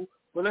lot of people,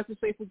 but let's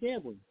just say for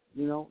gambling,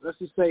 let's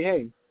just say,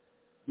 hey,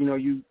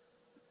 you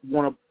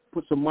want to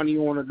put some money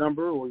on a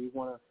number, or you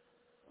want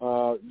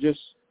to just,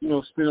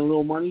 spend a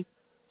little money.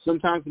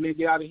 Sometimes it may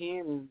get out of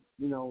hand,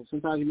 and,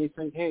 sometimes you may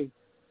think, hey,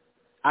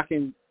 I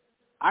can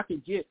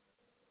get,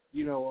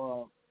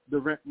 the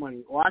rent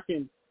money, or I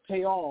can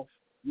pay off,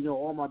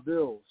 all my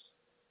bills.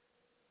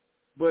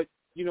 But,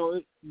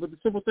 but the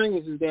simple thing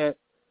is that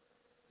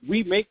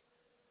we make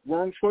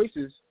wrong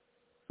choices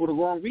for the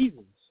wrong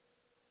reasons.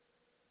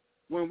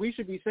 When we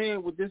should be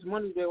saying, with this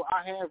money that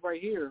I have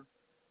right here,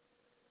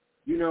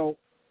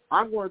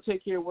 I'm going to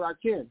take care of what I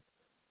can.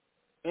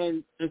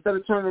 And instead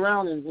of turning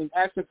around and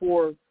asking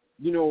for,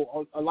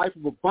 a life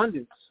of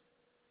abundance,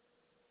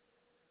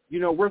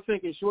 we're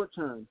thinking short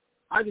term.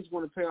 I just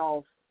want to pay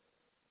off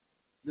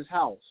this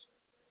house,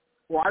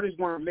 or I just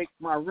want to make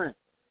my rent.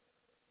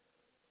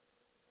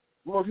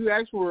 Well, if you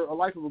ask for a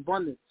life of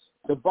abundance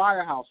to buy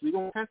a house, we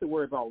don't have to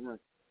worry about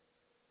rent.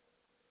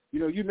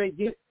 You may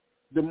get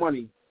the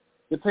money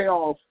to pay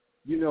off,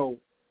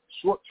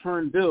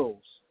 short-term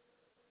bills,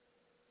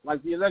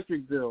 like the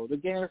electric bill, the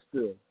gas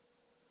bill.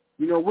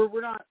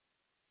 We're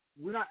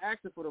not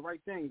asking for the right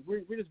things.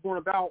 We're just going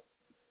about,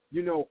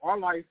 our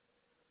life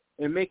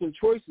and making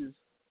choices,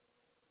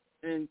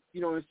 and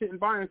and sitting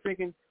by and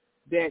thinking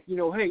that,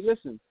 hey,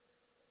 listen,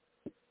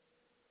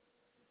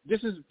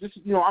 this is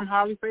I'm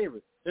highly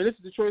favored, and this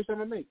is the choice I'm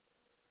gonna make,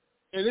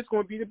 and it's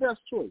going to be the best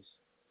choice.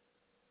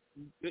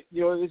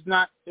 It's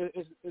not.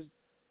 It's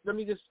let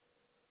me just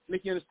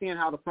make you understand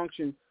how the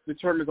function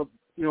determines,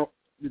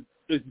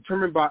 is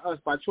determined by us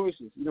by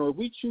choices. If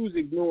we choose to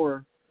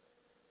ignore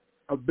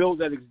a bill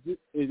that is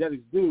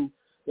due,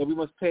 that we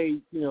must pay,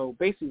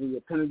 basically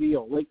a penalty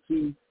or late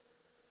fee,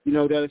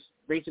 that is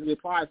basically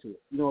applied to it.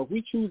 If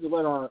we choose to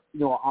let our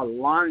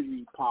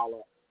laundry pile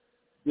up,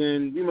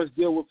 then we must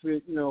deal with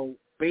it.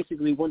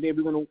 Basically one day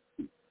we're going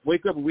to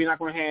wake up and we're not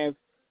going to have,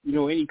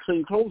 any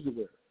clean clothes to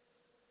wear.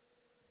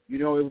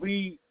 If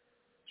we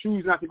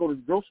choose not to go to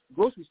the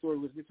grocery store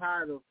because we're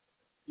tired of,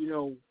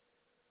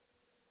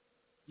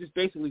 just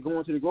basically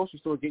going to the grocery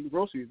store getting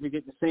groceries, we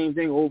get the same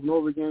thing over and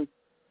over again.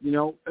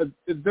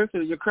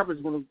 Eventually your cupboard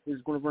is going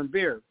to run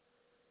bare.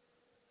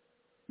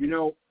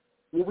 What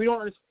we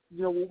don't,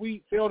 what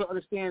we fail to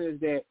understand is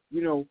that,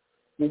 when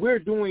we're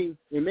doing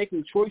and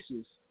making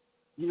choices,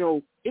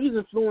 it is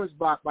influenced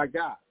by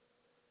God.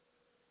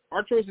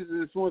 Our choices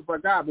are influenced by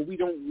God, but we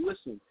don't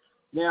listen.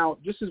 Now,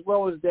 just as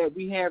well as that,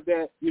 we have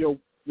that,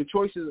 the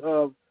choices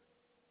of,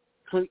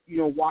 doing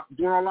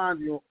our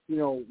laundry,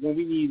 when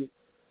we need it,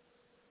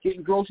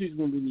 getting groceries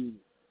when we need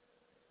it,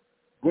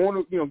 going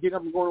to, getting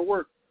up and going to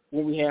work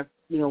when we have,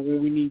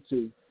 when we need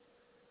to,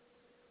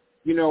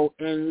 and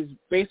it's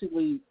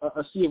basically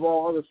a sea of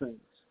all other things.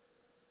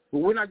 But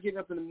we're not getting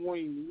up in the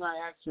morning, we're not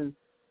asking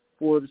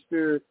for the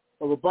spirit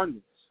of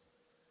abundance.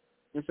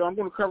 And so I'm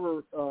going to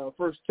cover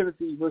 1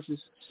 Timothy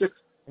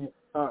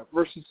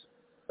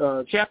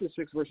chapter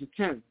 6, verses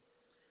 10.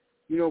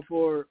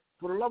 For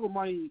the love of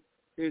money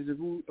is the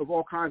root of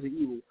all kinds of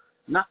evil.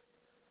 Not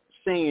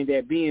saying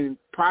that being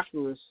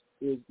prosperous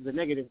is the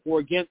negative or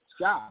against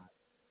God.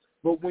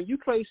 But when you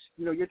place,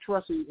 your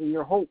trust and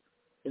your hope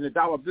in the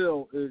dollar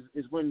bill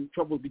is when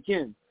trouble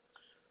begins.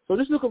 So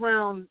just look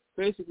around,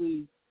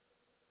 basically,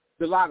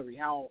 the lottery,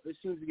 how it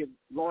seems to get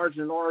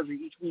larger and larger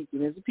each week.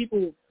 And as the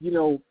people,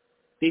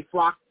 they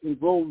flock in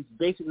droves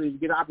basically to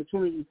get an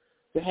opportunity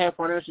to have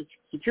financial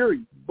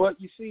security. But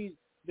you see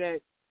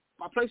that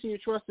by placing your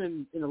trust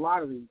in the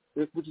lottery,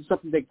 which is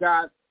something that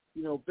God,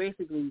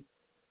 basically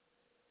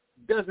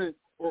doesn't,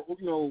 or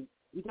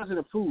he doesn't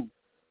approve.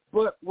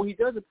 But what he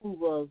does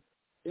approve of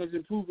is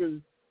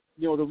improving,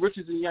 the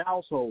riches in your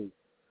household,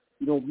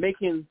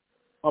 making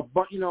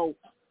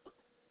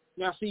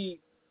now see,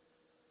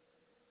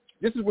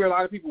 this is where a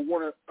lot of people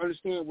want to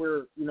understand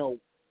where,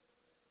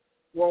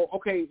 well,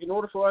 okay, in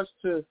order for us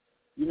to,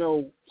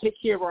 take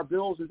care of our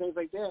bills and things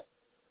like that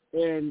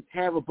and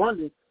have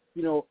abundance,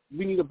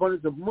 we need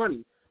abundance of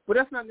money. But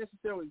that's not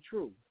necessarily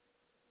true.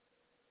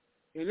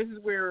 And this is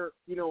where,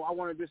 I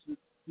want to just,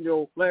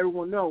 let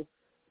everyone know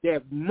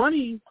that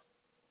money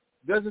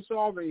doesn't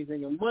solve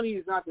anything, and money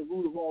is not the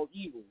root of all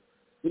evil.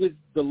 It is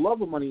the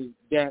love of money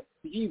that's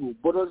the evil.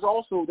 But it's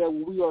also that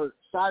when we are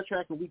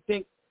sidetracked and we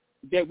think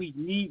that we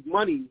need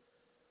money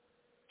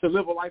to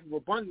live a life of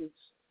abundance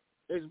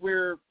is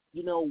where,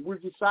 we're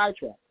just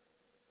sidetracked.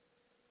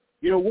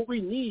 What we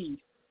need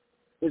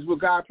is what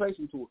God placed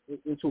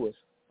into us.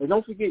 And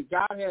don't forget,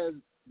 God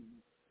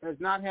has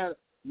not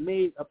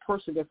made a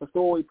person that's a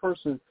throwaway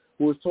person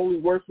who is totally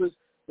worthless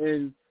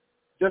and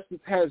just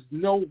has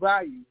no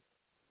value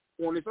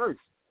on this earth.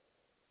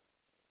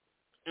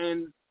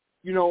 And,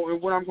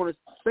 and what I'm going to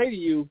say to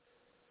you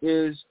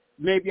is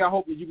maybe I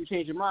hope that you can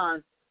change your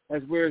mind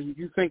as where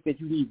you think that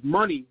you need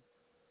money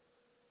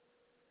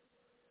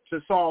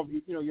to solve,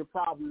 your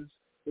problems,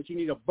 that you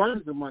need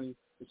abundance of money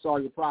to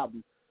solve your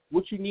problems.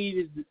 What you need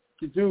is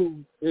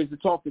to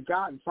talk to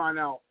God and find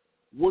out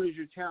what is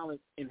your talent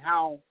and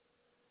how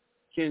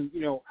can,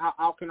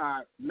 how can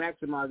I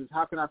maximize this?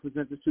 How can I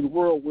present this to the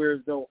world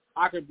whereas though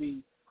I could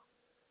be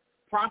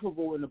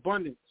profitable in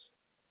abundance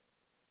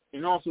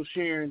and also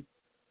sharing,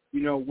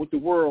 with the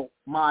world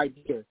my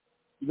idea.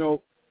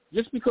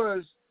 Just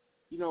because,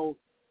 you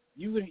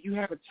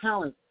have a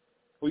talent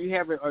or you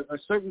have a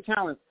certain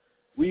talent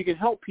where you can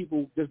help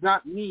people does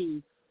not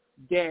mean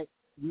that,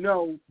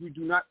 no, you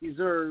do not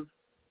deserve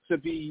to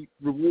be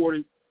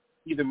rewarded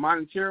either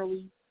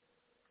monetarily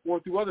or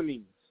through other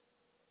means.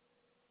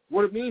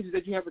 What it means is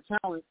that you have a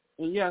talent,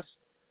 and yes,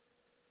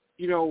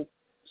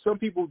 some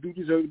people do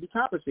deserve to be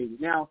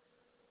compensated. Now,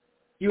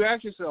 you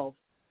ask yourself,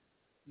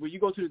 when you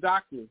go to the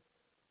doctor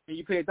and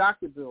you pay a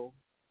doctor bill,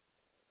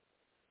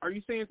 are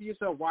you saying to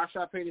yourself, why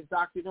should I pay this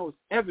doctor? No, it's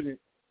evident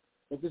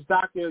that this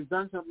doctor has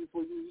done something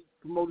for you, he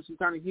promoted some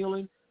kind of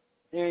healing,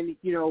 and,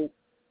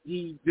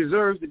 he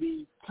deserves to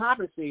be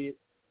compensated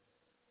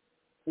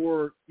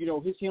for,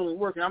 his healing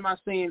work. And I'm not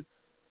saying,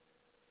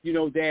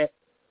 that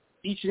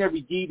each and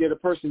every deed that a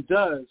person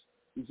does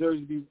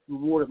deserves to be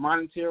rewarded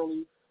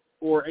monetarily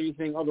or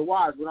anything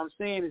otherwise. What I'm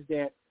saying is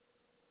that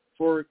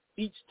for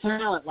each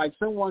talent, like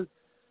someone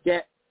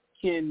that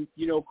can,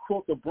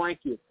 quilt a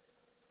blanket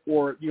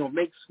or,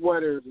 make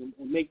sweaters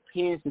and make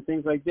pants and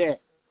things like that,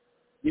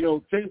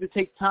 things that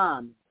take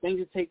time, things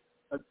that take,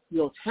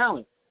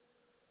 talent,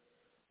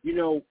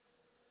 and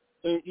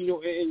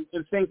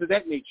things of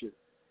that nature.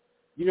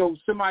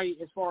 Somebody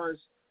as far as,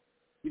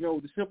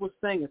 the simplest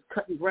thing is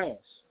cutting grass.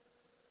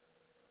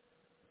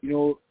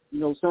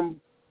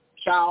 Some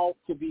child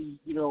could be,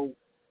 girl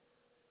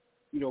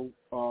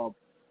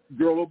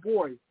or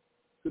boy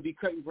could be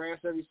cutting grass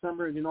every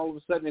summer, and then all of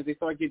a sudden as they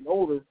start getting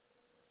older,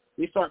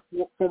 they start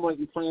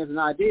formulating plans and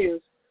ideas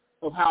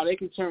of how they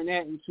can turn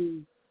that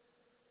into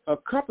a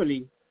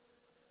company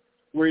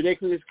where they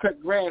can just cut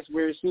grass,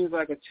 where it seems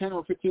like a $10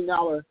 or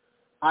 $15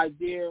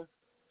 idea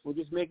or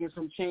just making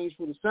some change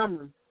for the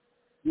summer,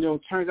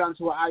 turns out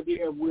into an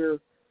idea where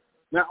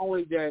not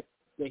only that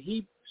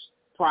he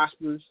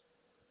prospers,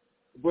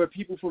 but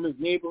people from his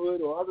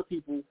neighborhood or other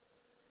people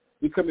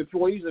become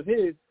employees of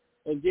his,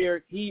 and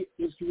there he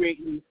is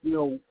creating,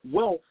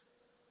 wealth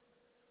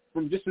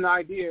from just an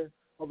idea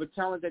of a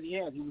talent that he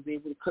had. He was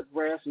able to cut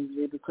grass, and he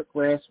was able to cut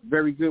grass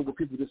very good where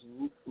people just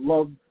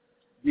loved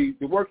the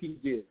work he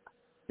did.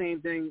 Same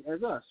thing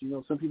as us.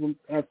 Some people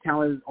have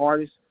talent as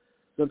artists.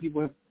 Some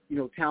people have,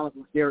 talent.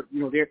 They're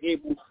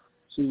able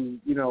to,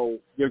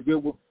 they're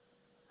good with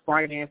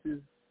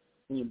finances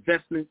and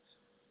investments.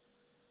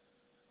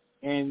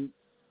 And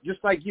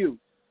just like you,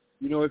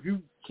 if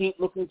you can't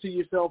look into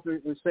yourself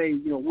and say,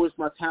 what's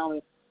my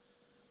talent,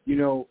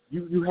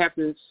 you have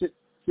to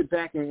sit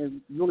back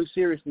and really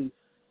seriously,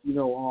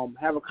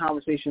 have a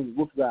conversation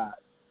with God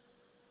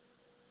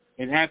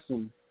and ask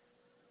him,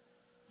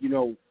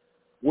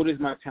 what is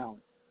my talent?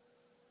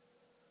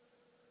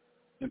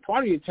 And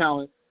part of your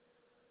talent,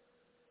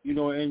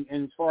 and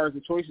as far as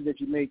the choices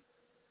that you make,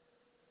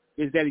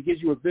 is that it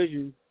gives you a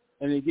vision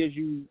and it gives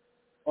you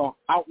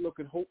outlook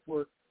and hope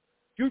for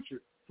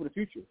the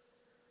future.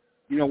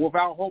 You know,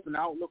 without hope and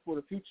outlook for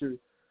the future,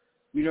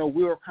 you know,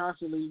 we are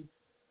constantly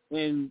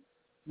in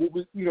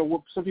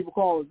what some people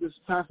call this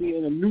constantly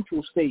in a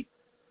neutral state.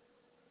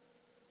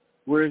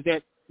 Whereas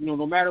that, you know,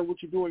 no matter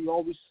what you're doing, you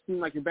always seem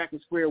like you're back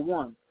at square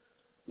one.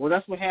 Well,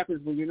 that's what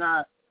happens when you're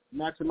not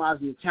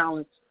maximizing your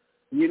talents,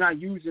 and you're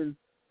not using,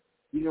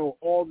 you know,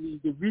 all the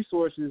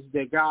resources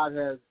that God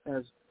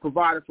has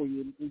provided for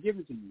you and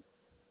given to you.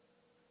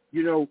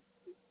 You know,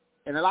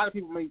 and a lot of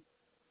people may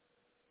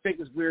think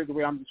it's weird the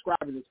way I'm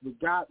describing this, but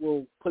God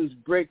will place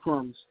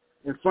breadcrumbs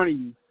in front of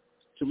you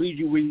to lead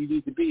you where you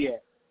need to be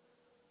at.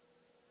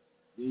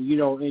 You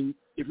know, and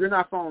if you're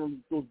not following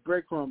those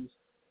breadcrumbs,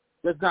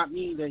 does not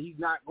mean that he's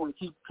not going to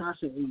keep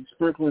constantly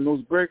sprinkling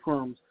those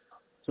breadcrumbs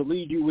to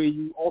lead you where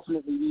you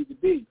ultimately need to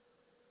be.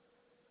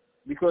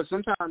 Because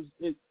sometimes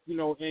it, you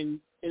know, and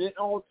it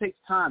all takes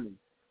timing.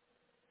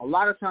 A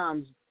lot of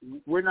times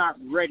we're not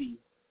ready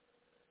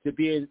to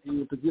be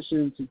in a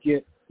position to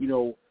get, you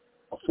know,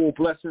 a full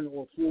blessing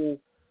or full,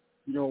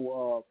 you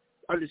know,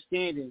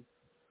 understanding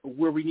of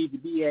where we need to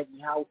be at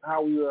and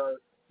how we are,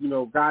 you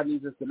know, God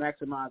needs us to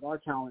maximize our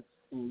talents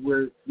and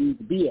where we need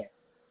to be at.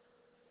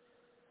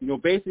 You know,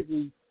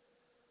 basically,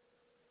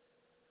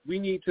 we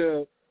need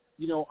to,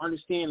 you know,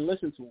 understand and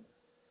listen to him.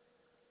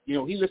 You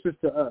know, he listens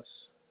to us.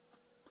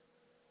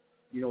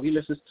 You know, he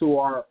listens to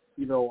our,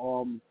 you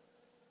know,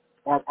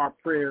 our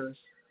prayers.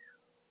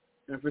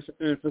 And for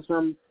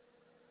some,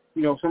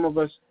 you know, some of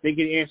us, they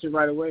get answered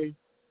right away.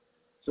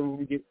 Some of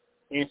them get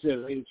answered at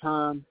a later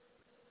time.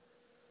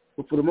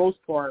 But for the most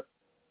part,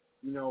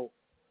 you know,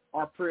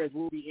 our prayers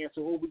will be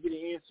answered or we get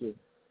an answer.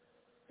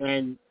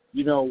 And,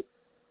 you know,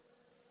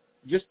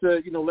 just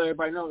to, you know, let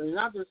everybody know, and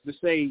not just to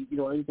say, you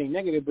know, anything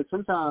negative, but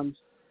sometimes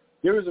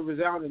there is a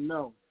resounding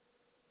no.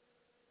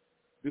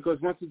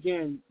 Because once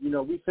again, you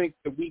know, we think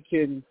that we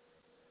can,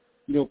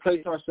 you know,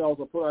 place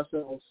ourselves or put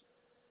ourselves,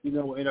 you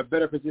know, in a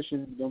better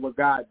position than what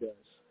God does.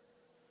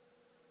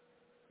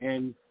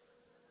 And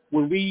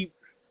when we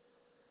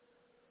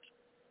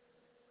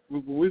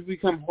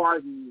become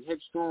hard and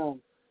headstrong,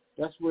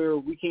 that's where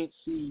we can't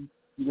see,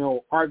 you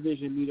know, our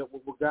vision meet up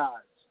with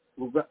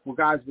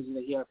God's vision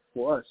that he has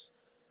for us.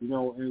 You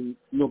know, and,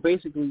 you know,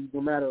 basically, no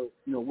matter,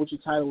 you know, what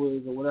your title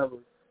is or whatever,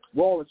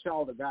 we're all a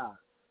child of God.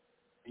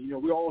 And, you know,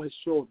 we're all his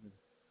children.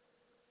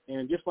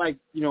 And just like,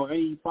 you know,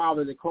 any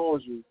father that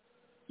calls you,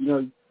 you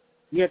know,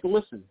 you have to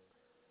listen.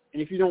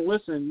 And if you don't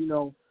listen, you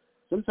know,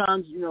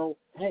 sometimes, you know,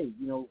 hey,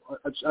 you know,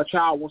 a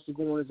child wants to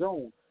go on his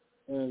own.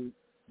 And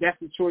that's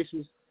the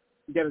choices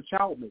that a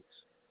child makes.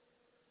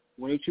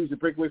 When they choose to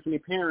break away from their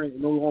parent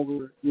and no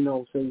longer, you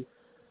know, say,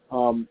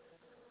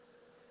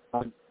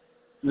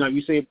 you know,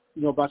 you say,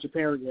 you know, about your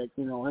parent, like,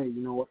 you know, hey,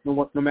 you know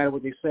what, no matter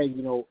what they say,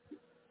 you know,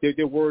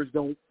 their words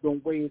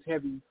don't weigh as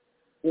heavy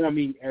on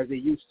me as they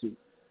used to.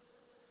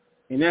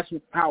 And that's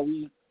how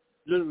we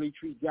literally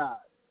treat God,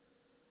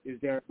 is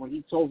that when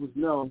he told us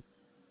no,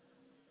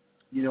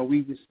 you know,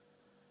 we just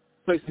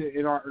place it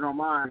in our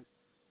mind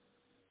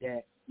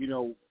that, you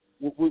know,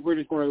 we're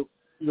just going to,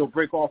 you know,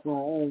 break off on our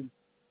own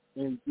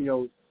and, you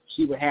know,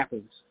 see what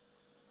happens.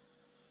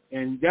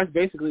 And that's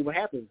basically what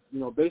happens. You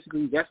know,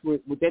 basically that's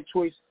what that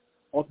choice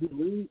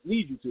ultimately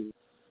leads you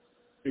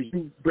to. Is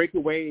you break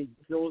away and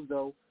you feel as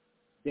though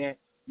that,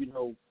 you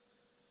know,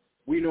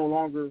 we no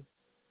longer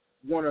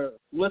want to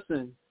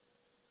listen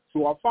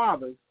to our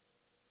Father,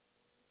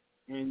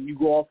 and you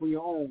go off on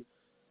your own.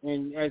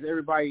 And as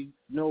everybody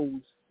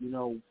knows, you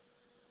know,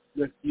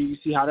 you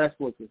see how that's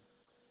working.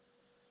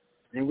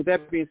 And with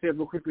that being said,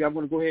 real quickly, I'm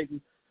going to go ahead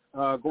and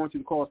go into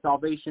the call of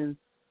salvation.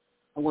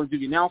 I'm going to do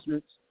the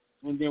announcements,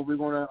 and then we're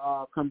going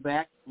to come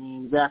back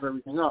and wrap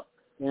everything up.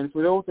 And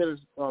for those that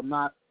are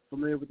not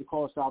familiar with the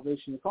call of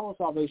salvation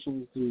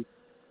is to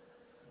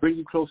bring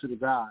you closer to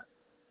God,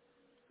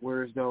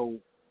 where, you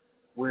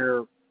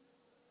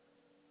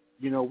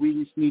know,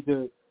 we just need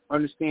to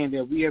understand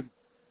that we have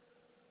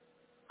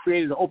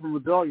created an open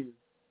rebellion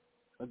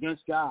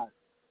against God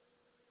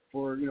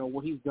for, you know,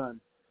 what he's done.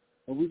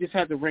 And we just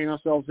have to rein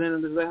ourselves in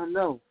and just let him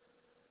know,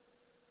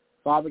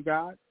 Father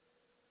God,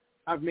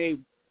 I've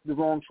made the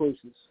wrong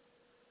choices.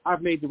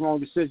 I've made the wrong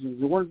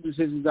decisions. And one of the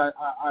decisions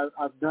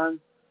I've done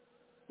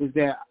is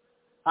that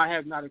I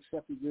have not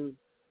accepted your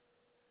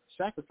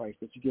sacrifice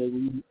that you gave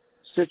when you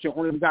sent your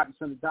only begotten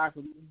Son to die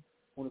for me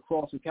on the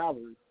cross of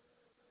Calvary,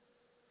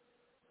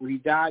 where he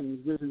died and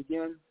was risen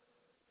again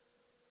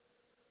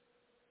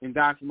and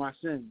died for my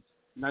sins.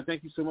 And I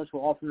thank you so much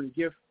for offering a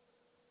gift.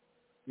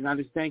 And I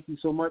just thank you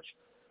so much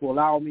for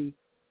allowing me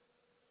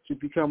to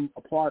become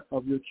a part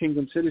of your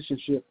kingdom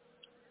citizenship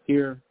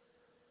here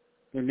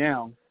and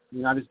now.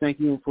 And I just thank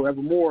you, and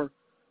forevermore,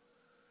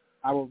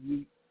 I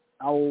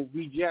will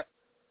reject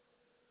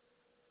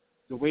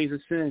the ways of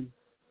sin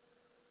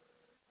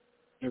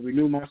and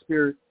renew my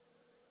spirit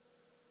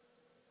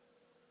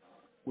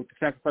with the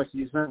sacrifice of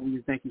your Son. We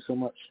just thank you so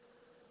much.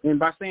 And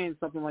by saying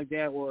something like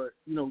that, or,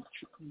 you know,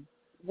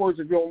 words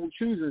of your own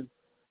choosing,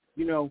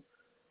 you know,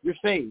 you're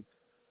saved.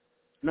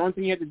 And the only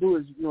thing you have to do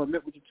is,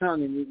 admit with your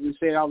tongue and you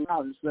say it out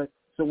loud. Just let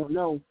someone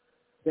know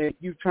that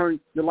you've turned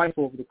your life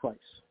over to Christ.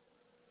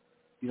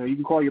 You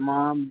can call your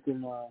mom. You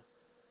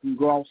can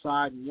go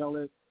outside and yell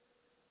it.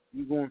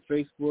 You can go on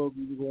Facebook.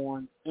 You can go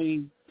on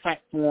any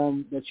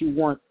platform that you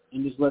want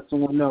and just let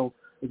someone know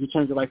that you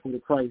turned your life over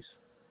to Christ.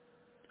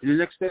 And the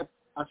next step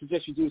I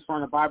suggest you do is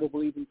find a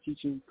Bible-believing,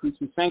 teaching,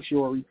 preaching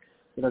sanctuary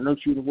that will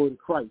nurture the word of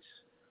Christ.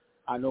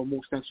 I know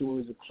most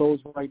sanctuaries are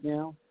closed right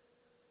now,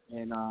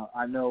 and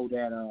I know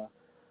that,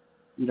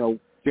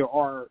 there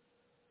are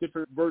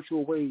different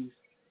virtual ways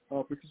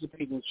of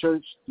participating in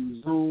church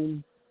through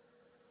Zoom,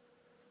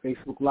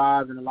 Facebook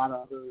Live, and a lot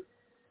of other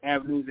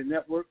avenues and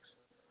networks.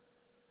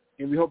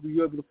 And we hope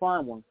you're able to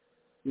find one.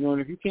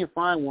 And if you can't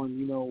find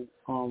one,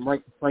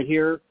 right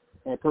here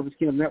at Purpose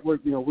Kingdom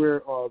Network, we're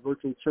a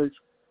virtual church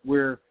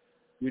where,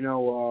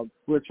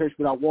 we're a church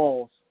without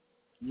walls.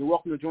 You're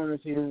welcome to join us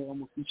here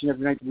almost each and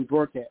every night that we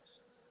broadcast.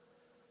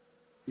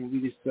 And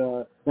we just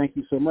thank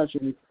you so much.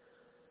 And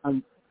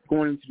I'm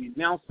going into the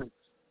announcements.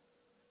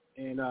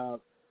 And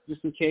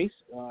just in case,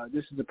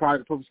 this is a part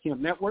of the Purpose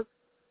Kingdom Network.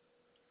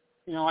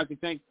 I'd like to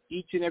thank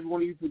each and every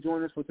one of you for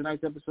joining us for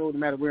tonight's episode. No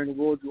matter where in the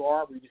world you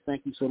are, we just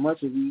thank you so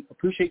much. And we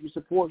appreciate your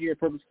support here at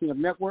Purpose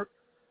Kingdom Network.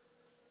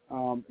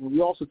 And we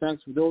also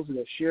thanks for those that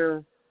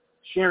are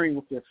sharing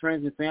with their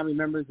friends and family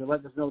members and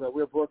letting us know that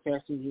we're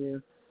broadcasting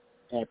here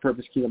at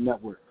Purpose Kingdom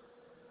Network.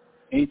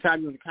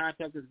 Anytime you want to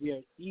contact us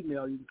via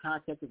email, you can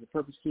contact us at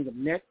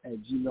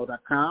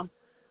purposekingdomnet@gmail.com.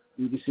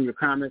 You can see your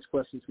comments,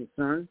 questions,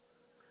 concerns.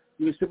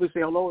 You can simply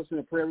say hello and send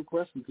a prayer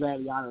request. We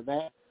gladly honor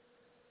that.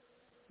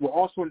 We're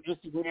also on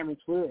Instagram and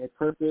Twitter at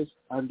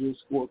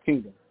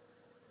Purpose_Kingdom.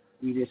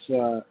 We just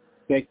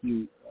thank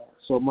you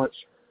so much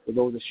for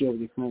those that share with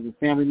your friends and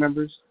family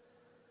members.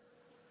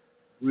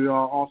 We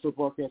are also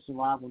broadcasting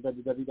live on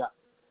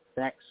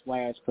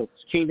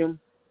www.purposekingdom,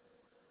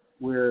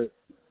 where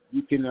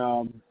you can,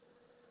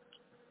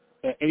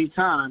 at any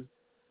time,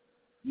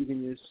 you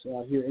can just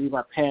hear any of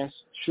our past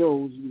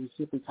shows. You can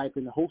simply type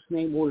in the host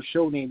name or the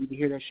show name. You can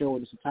hear that show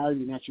in its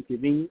entirety and at your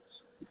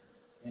convenience.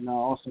 And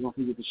also don't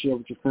forget to share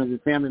with your friends and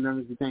family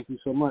members. We thank you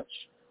so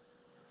much.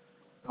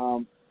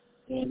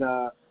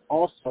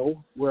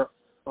 Also,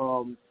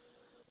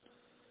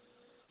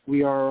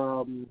 we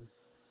are,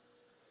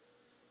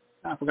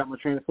 I forgot my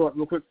train of thought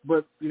real quick,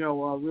 but,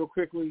 real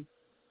quickly,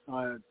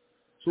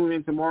 tune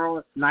in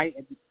tomorrow night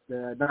at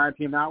the 9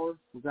 p.m. hour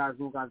with God's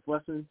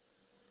Blessing.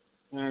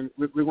 And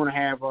we're going to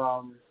have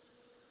a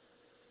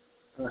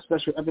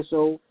special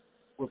episode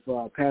with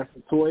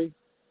Pastor Toy.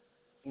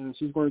 And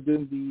she's going to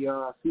do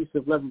the Feast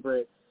of Leavened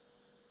Bread.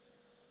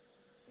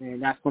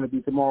 And that's going to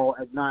be tomorrow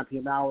at 9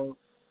 p.m. hour.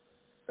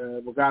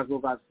 With God's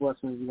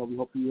Blessing, we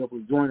hope you're able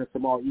to join us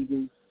tomorrow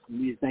evening. And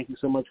we thank you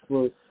so much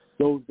for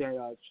those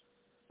that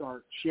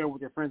are sharing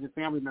with their friends and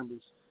family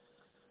members.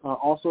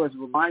 Also, as a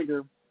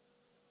reminder,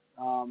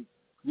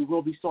 we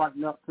will be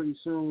starting up pretty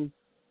soon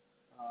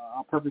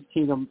our Purpose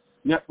Kingdom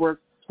Network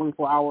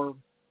 24-hour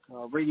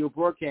radio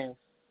broadcast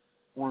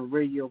on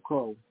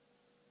radiocro.com.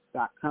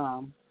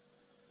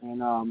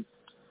 And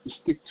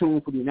just stick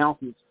tuned for the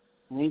announcements.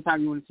 And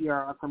anytime you want to see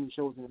our upcoming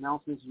shows and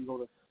announcements, you go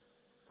to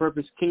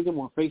Purpose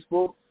Kingdom on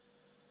Facebook.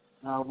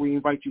 We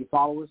invite you to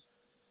follow us.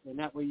 And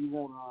that way you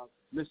won't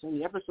miss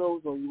any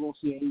episodes or you won't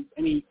see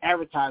any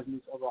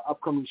advertisements of our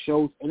upcoming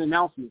shows and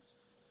announcements.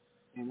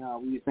 And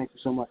we just thank you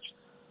so much.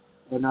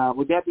 And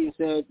with that being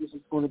said, this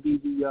is going to be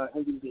the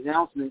end of the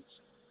announcements.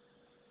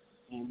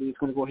 And we're just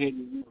going to go ahead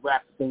and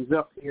wrap things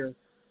up here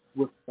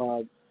with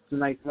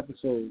tonight's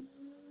episode.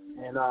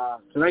 And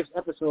tonight's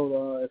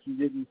episode, if you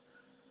didn't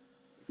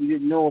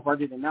know, if I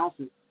didn't announce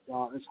it,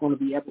 it's going to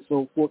be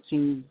episode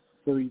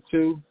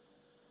 1432,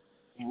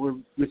 and we're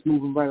just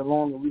moving right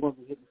along, and we're going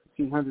to hit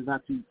the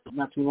 1500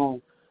 not too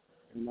long,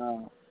 and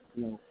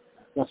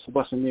that's the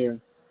busting there.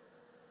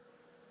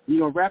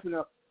 Wrapping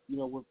up,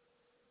 with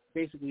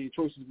basically the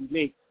choices we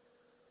make.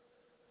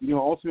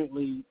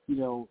 Ultimately,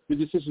 the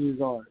decision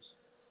is ours.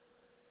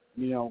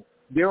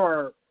 There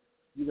are,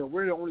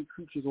 we're the only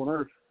creatures on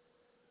earth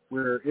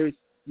where it's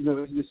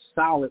just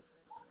solid,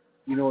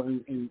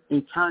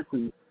 in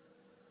concrete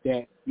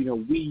that,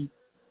 we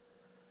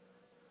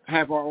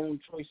have our own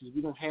choices.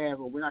 We don't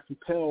have, or we're not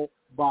compelled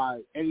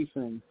by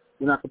anything.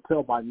 We're not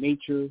compelled by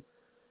nature.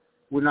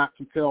 We're not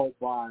compelled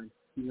by,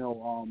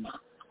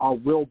 our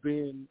will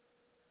being,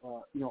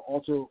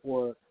 altered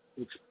or,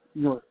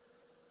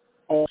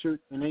 altered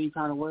in any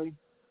kind of way.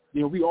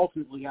 We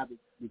ultimately have the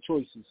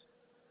choices.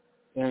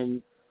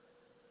 And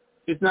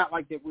it's not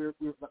like that we're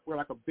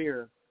like a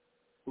bear,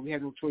 but we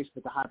have no choice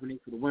but to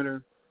hibernate for the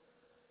winter.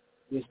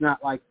 It's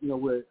not like,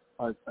 we're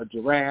a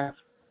giraffe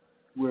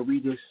where we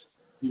just,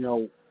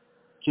 can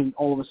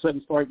all of a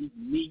sudden start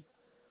eating meat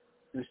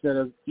instead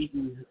of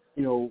eating,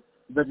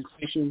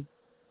 vegetation.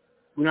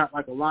 We're not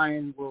like a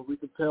lion where we're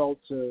compelled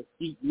to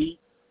eat meat,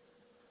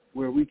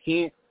 where we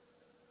can't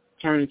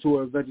turn into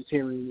a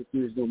vegetarian if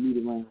there's no meat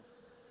around.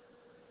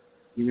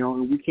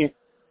 And we can't,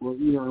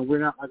 and we're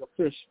not like a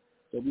fish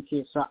that we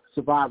can't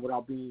survive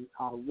without being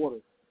out of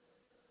water.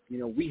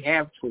 We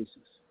have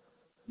choices.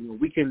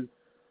 We can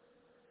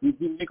We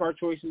make our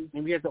choices,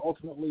 and we have to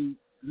ultimately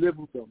live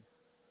with them.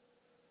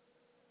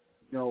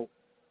 The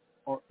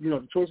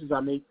choices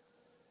I make,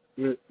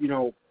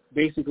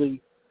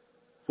 basically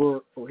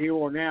for here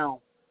on now,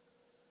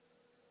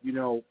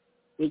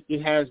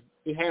 it has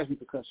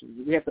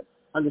repercussions. We have to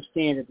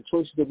understand that the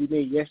choices that we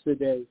made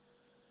yesterday,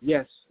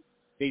 yes,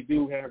 they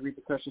do have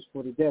repercussions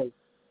for today.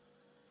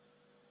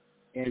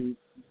 And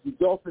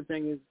the ultimate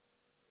thing is,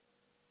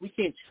 we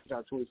can't change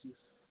our choices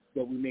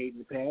that we made in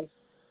the past,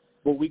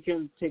 but we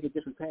can take a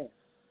different path.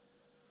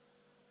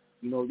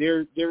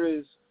 There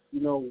is,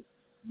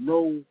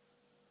 no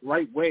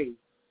right way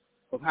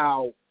of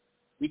how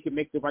we can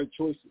make the right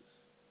choices.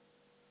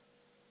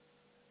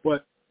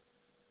 But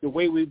the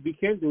way we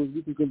can do is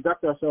we can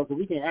conduct ourselves, and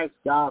we can ask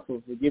God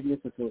for forgiveness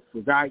and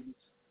for guidance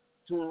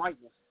to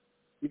enlighten us.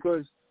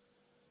 Because,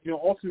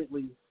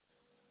 ultimately,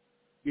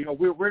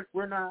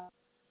 we're not,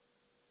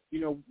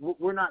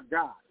 we're not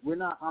God. We're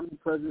not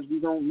omnipresent. We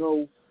don't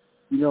know,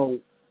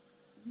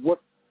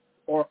 what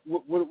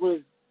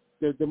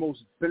is the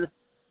most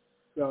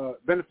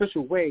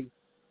beneficial way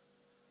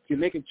to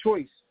make a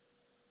choice.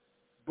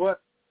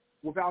 But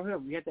without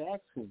Him, we have to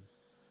ask Him,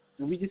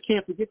 and we just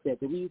can't forget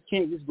that we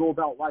can't just go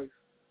about life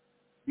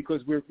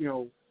because we're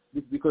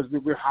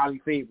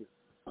highly favored.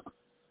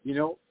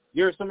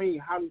 There are so many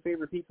highly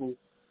favored people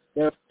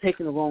that have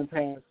taken the wrong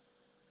path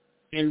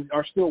and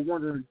are still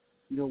wondering,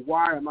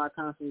 why am I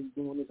constantly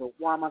doing this, or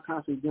why am I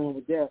constantly dealing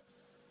with that?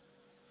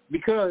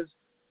 Because,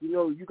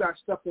 you got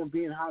stuck on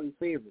being highly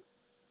favored.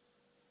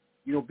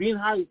 Being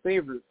highly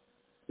favored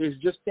is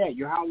just that.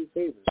 You're highly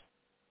favored.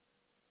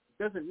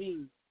 It doesn't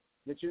mean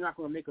that you're not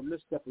going to make a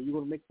misstep, or you're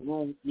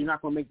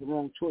not going to make the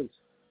wrong choice.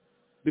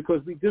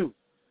 Because we do.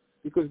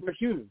 Because we're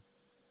human.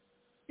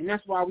 And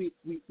that's why we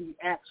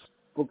ask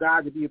for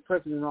God to be a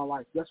presence in our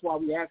life. That's why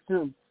we ask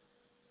Him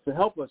to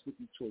help us with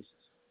these choices.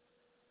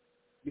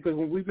 Because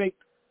when we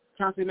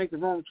constantly make the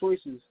wrong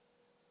choices,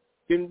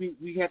 then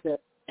we have to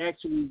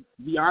actually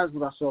be honest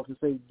with ourselves and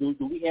say, do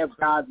we have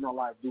God in our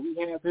life? Do we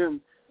have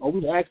Him? Are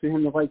we asking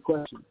Him the right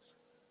questions?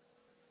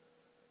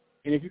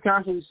 And if you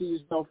constantly see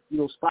yourself,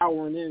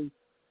 spiraling in,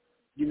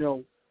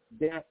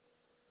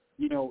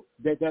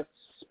 that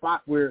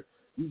spot where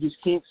you just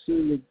can't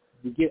seem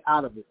to get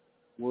out of it,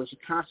 where it's a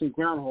constant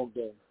Groundhog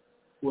Day,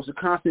 where it's a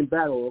constant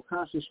battle or a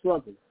constant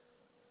struggle.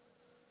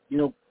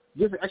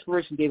 There's an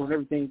expiration date on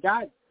everything.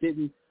 God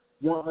didn't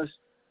want us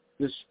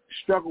to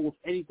struggle with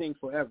anything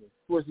forever,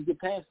 for us to get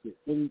past it.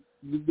 And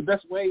the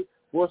best way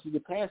for us to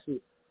get past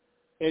it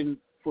and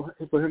for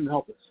Him to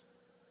help us.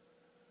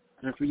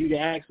 And for you to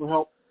ask for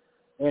help.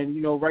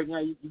 And, right now,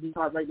 you can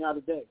start right now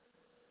today.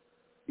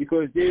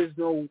 Because there's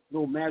no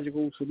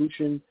magical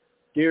solution.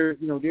 There's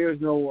no,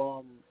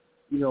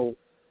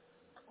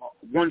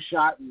 one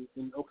shot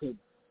and okay,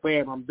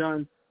 bam, I'm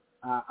done.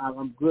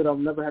 I'm good. I'll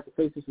never have to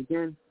face this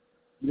again.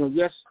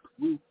 Yes,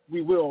 we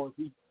will if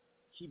we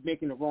keep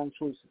making the wrong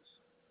choices.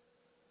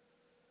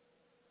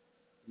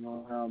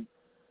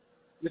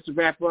 Just to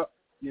wrap up,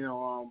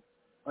 I'd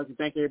like to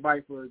thank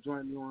everybody for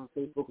joining me on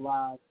Facebook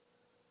Live.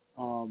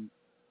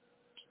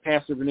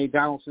 Pastor Renee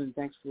Donaldson,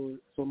 thanks for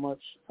so much.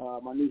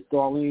 My niece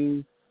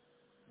Darlene,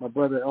 my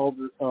brother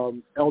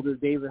Elder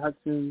David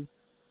Hudson.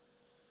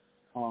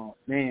 I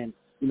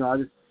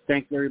just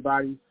thank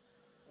everybody.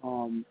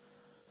 And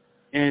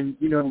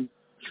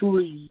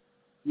truly,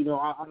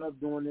 I love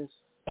doing this.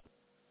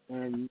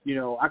 And,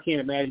 I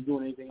can't imagine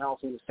doing anything else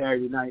on a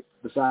Saturday night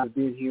besides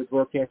being here,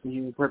 broadcasting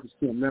here in Purpose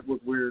Kingdom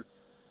Network, where,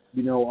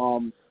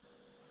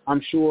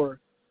 I'm sure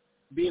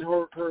being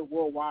heard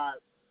worldwide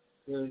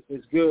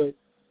is good,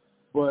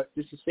 but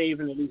just to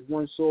saving at least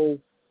one soul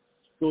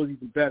feels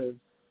even better.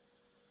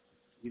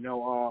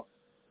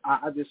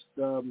 I just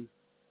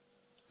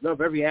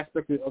love every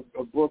aspect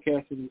of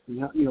broadcasting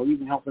and,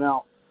 even helping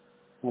out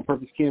on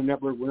Purpose Kingdom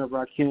Network whenever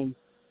I can.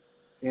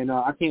 And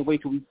I can't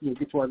wait till we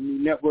get to our new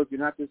network,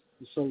 and not just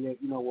to say that,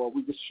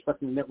 we're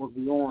disrespecting the network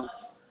we're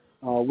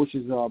on, which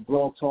is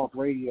Blog Talk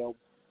Radio.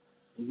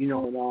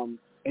 And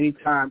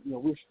anytime,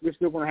 we're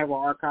still going to have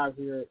our archive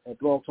here at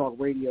Blog Talk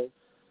Radio.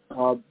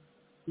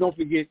 Don't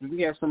forget,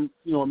 we have some,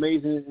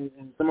 amazing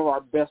and some of our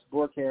best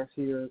broadcasts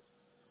here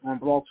on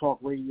Blog Talk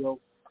Radio,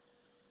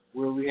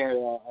 where we had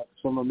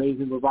some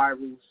amazing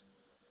revivals,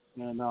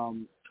 and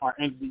our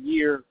end of the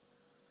year,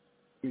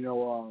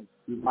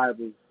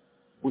 revival,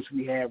 which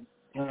we have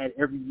had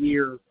every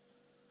year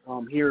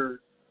here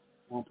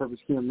on Purpose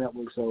Kingdom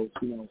Network. So,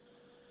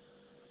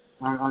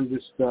 I'm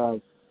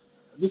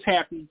just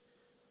happy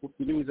with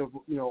the news of,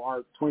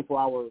 our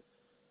 24-hour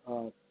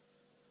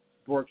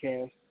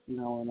broadcast,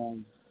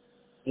 and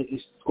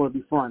it's going to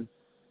be fun.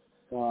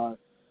 Us,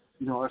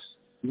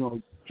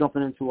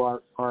 jumping into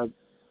our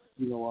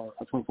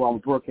 24-hour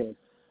broadcast.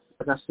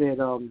 Like I said,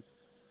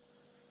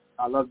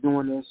 I love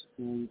doing this,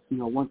 and,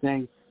 one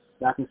thing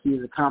that I can see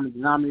as a common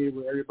denominator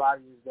with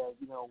everybody is that,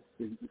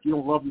 if you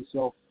don't love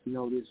yourself,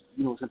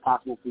 it's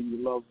impossible for you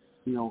to love,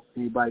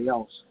 anybody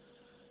else.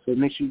 So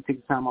make sure you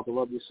take the time out to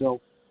love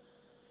yourself,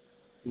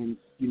 and,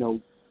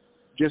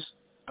 just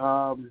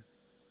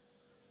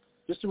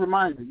a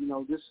reminder,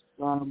 just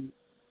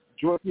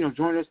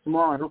join us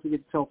tomorrow. And don't forget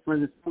to tell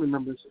friends and family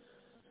members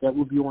that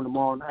we'll be on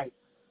tomorrow night.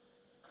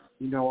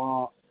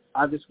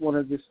 I just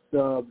want to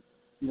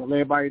let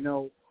everybody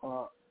know.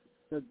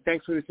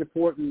 Thanks for the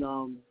support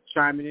and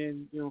chiming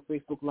in.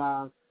 Facebook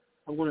Live.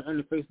 I'm going to end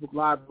the Facebook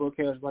Live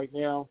broadcast right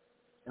now.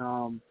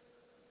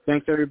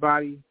 Thanks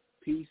everybody.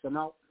 Peace. I'm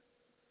out.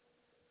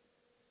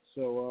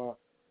 So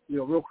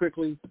real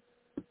quickly,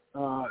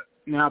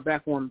 now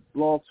back on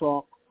Blog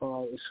Talk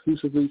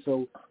exclusively.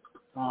 So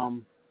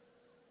I'm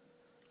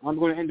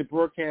going to end the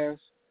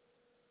broadcast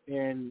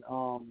and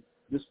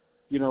just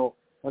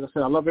like I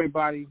said, I love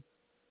everybody.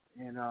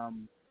 And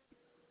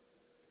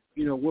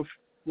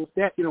with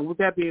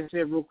that being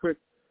said, real quick,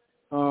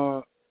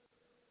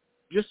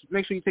 just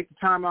make sure you take the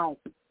time out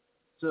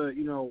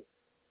to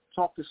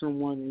talk to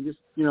someone and just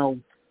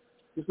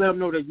let them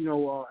know that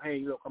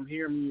hey, look, I'm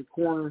here, I'm in your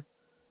corner.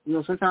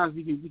 Sometimes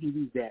we can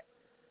use that.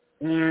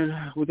 And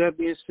with that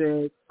being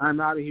said, I'm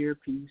out of here.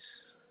 Peace.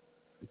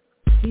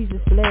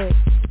 Jesus bless.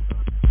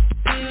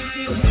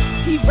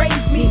 He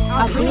raised me,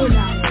 I will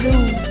not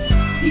lose.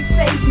 He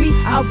saved me,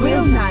 I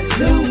will not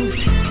lose.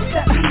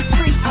 Set me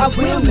free, I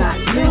will not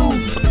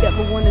lose.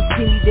 Never wanna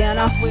see me down,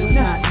 I will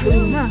not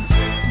lose.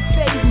 He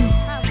saved me.